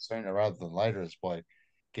 sooner rather than later is by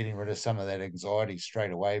getting rid of some of that anxiety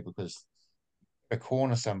straight away because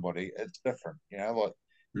corner somebody, it's different. Like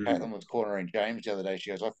Mm. Caitlin was cornering James the other day. She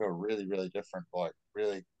goes, I feel really, really different. Like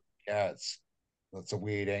really, it's a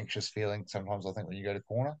weird, anxious feeling sometimes. I think when you go to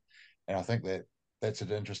corner, and I think that's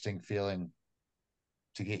an interesting feeling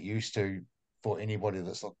to get used to for anybody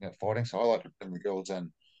that's looking at fighting. So I like to bring the girls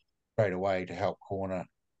in straight away to help corner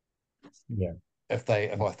Yeah. if I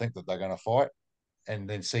think that they're going to fight, and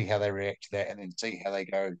then see how they react to that, and then see how they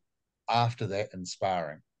go after that in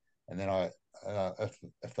sparring. And then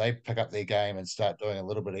if they pick up their game and start doing a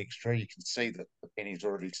little bit extra, you can see that the penny's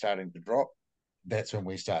already starting to drop. That's when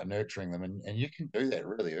we start nurturing them, and you can do that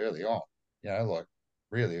really early on. Like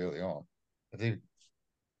really early on. If they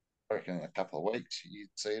reckon in a couple of weeks, you'd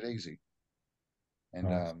see it easy. And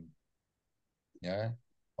Nice.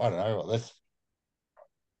 I don't know.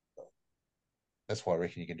 That's why I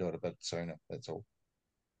reckon you can do it a bit sooner. That's all.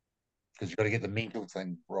 Because you've got to get the mental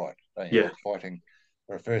thing right. Don't you? Yeah. Like fighting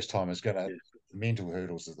for a first time is Yeah. the mental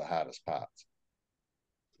hurdles is the hardest part.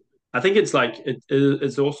 I think it's like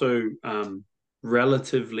it's also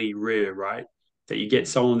relatively rare, right? That you get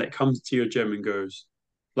someone that comes to your gym and goes,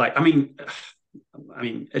 like, I mean,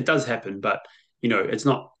 it does happen, but it's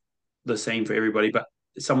not the same for everybody. But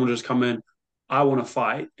someone just come in, I want to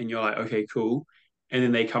fight, and you're like, okay, cool, and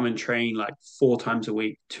then they come and train like 4 times a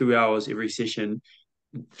week, 2 hours every session,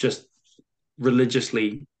 just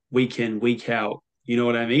religiously, week in, week out. You know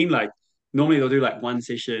what I mean? Like normally they'll do like one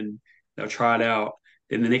session, they'll try it out.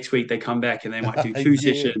 Then the next week they come back and they might do two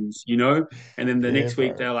Yeah, sessions, and then the yeah, next week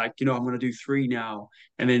bro. they're like, I'm going to do three now.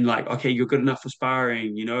 And then like, okay, you're good enough for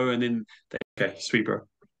sparring, and then okay, sweet, bro.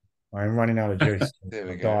 I'm running out of juice. There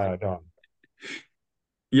we I'll go. die. I die.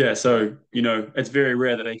 Yeah, Yeah, so it's very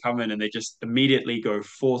rare that they come in and they just immediately go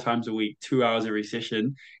 4 times a week, 2 hours every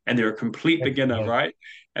session, and they're a complete beginner, Yeah. right?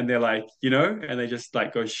 And they're like, and they just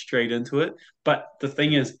like go straight into it. But the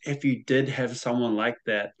thing is, if you did have someone like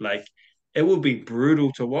that, like it would be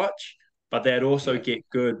brutal to watch, but they'd also yeah, get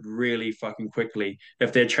good really fucking quickly.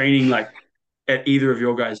 If they're training like at either of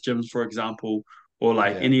your guys' gyms, for example, or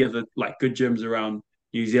like yeah, any of the like good gyms around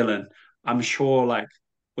New Zealand, I'm sure like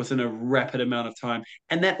within a rapid amount of time.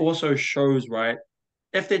 And that also shows, right?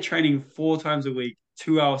 If they're training 4 times a week,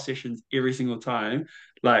 2 hour sessions every single time,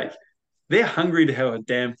 like they're hungry to have a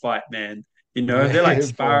damn fight, man. They're like yeah, bro.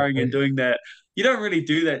 sparring and doing that. You don't really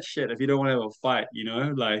do that shit if you don't want to have a fight.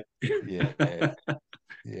 Like Yeah,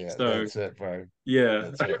 yeah. so That's it, bro.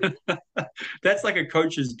 yeah. That's it. That's like a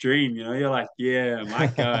coach's dream, You're like, yeah, my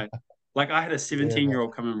guy. Like I had a Yeah,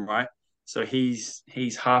 17-year-old bro. come in, right? So he's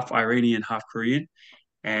half Iranian, half Korean.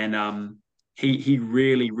 And he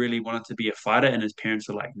really, really wanted to be a fighter, and his parents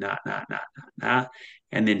were like, nah, nah, nah, nah, nah.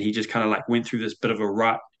 And then he just kind of like went through this bit of a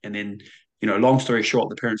rut. And then, long story short,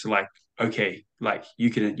 the parents were like, okay, like you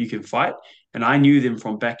can fight. And I knew them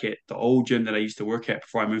from back at the old gym that I used to work at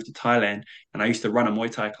before I moved to Thailand. And I used to run a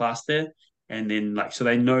Muay Thai class there. And then like so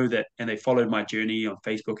they know that, and they followed my journey on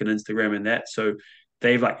Facebook and Instagram and that. So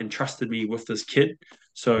they've like entrusted me with this kid.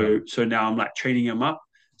 Yeah. So now I'm like training him up.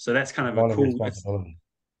 So that's kind A of a lot of cool. responsibility.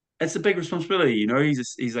 It's a big responsibility.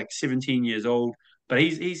 He's like 17 years old, but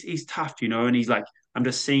he's tough, and he's like I'm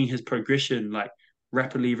just seeing his progression like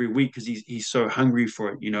rapidly every week because he's so hungry for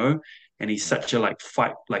it, and he's Mm, such a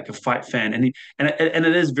a fight fan, and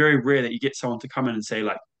it is very rare that you get someone to come in and say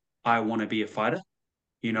like I want to be a fighter,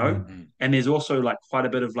 you know, Mm. mm, and there's also like quite a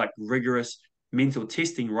bit of like rigorous mental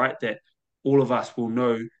testing, right? That all of us will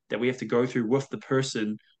know that we have to go through with the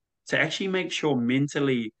person to actually make sure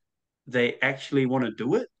mentally they actually want to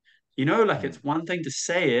do it. Like mm, it's one thing to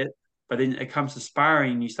say it, but then it comes to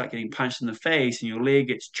sparring and you start getting punched in the face and your leg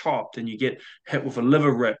gets chopped and you get hit with a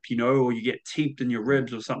liver rip, or you get teeped in your mm,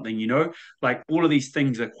 ribs or something. Like all of these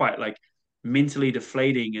things are quite like mentally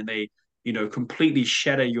deflating, and they, completely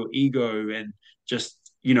shatter your ego, and just,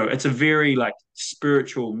 it's a very like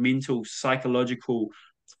spiritual, mental, psychological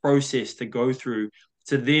process to go through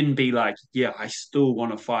to then be like, yeah, I still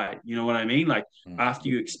want to fight. You know what I mean? Like mm. after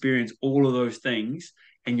you experience all of those things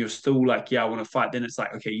and you're still like, yeah, I want to fight, then it's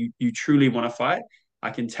like, okay, you truly want to fight.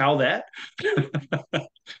 I can tell that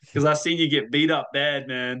because I've seen you get beat up bad,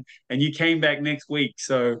 man, and you came back next week.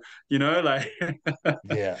 So, like,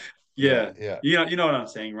 Yeah, yeah, yeah, yeah, you know what I'm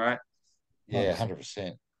saying, right? yeah. 100%.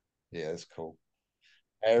 100%. Yeah, that's cool.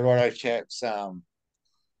 Hey, righto, chaps.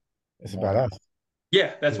 It's about Um, us.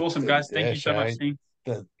 Yeah, that's awesome, guys. Thank yeah, you so much, Shay. team.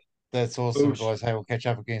 That, that's awesome, Boosh. guys. Hey, we'll catch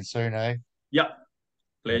up again soon, eh? Yep, Yeah.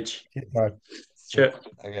 pledge. Bye. Sweet. Cheers.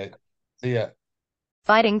 Okay. See ya.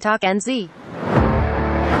 Fighting Talk NZ.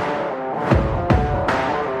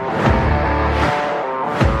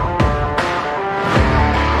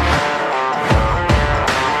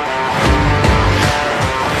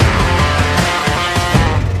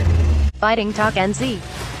 Fighting Talk NZ.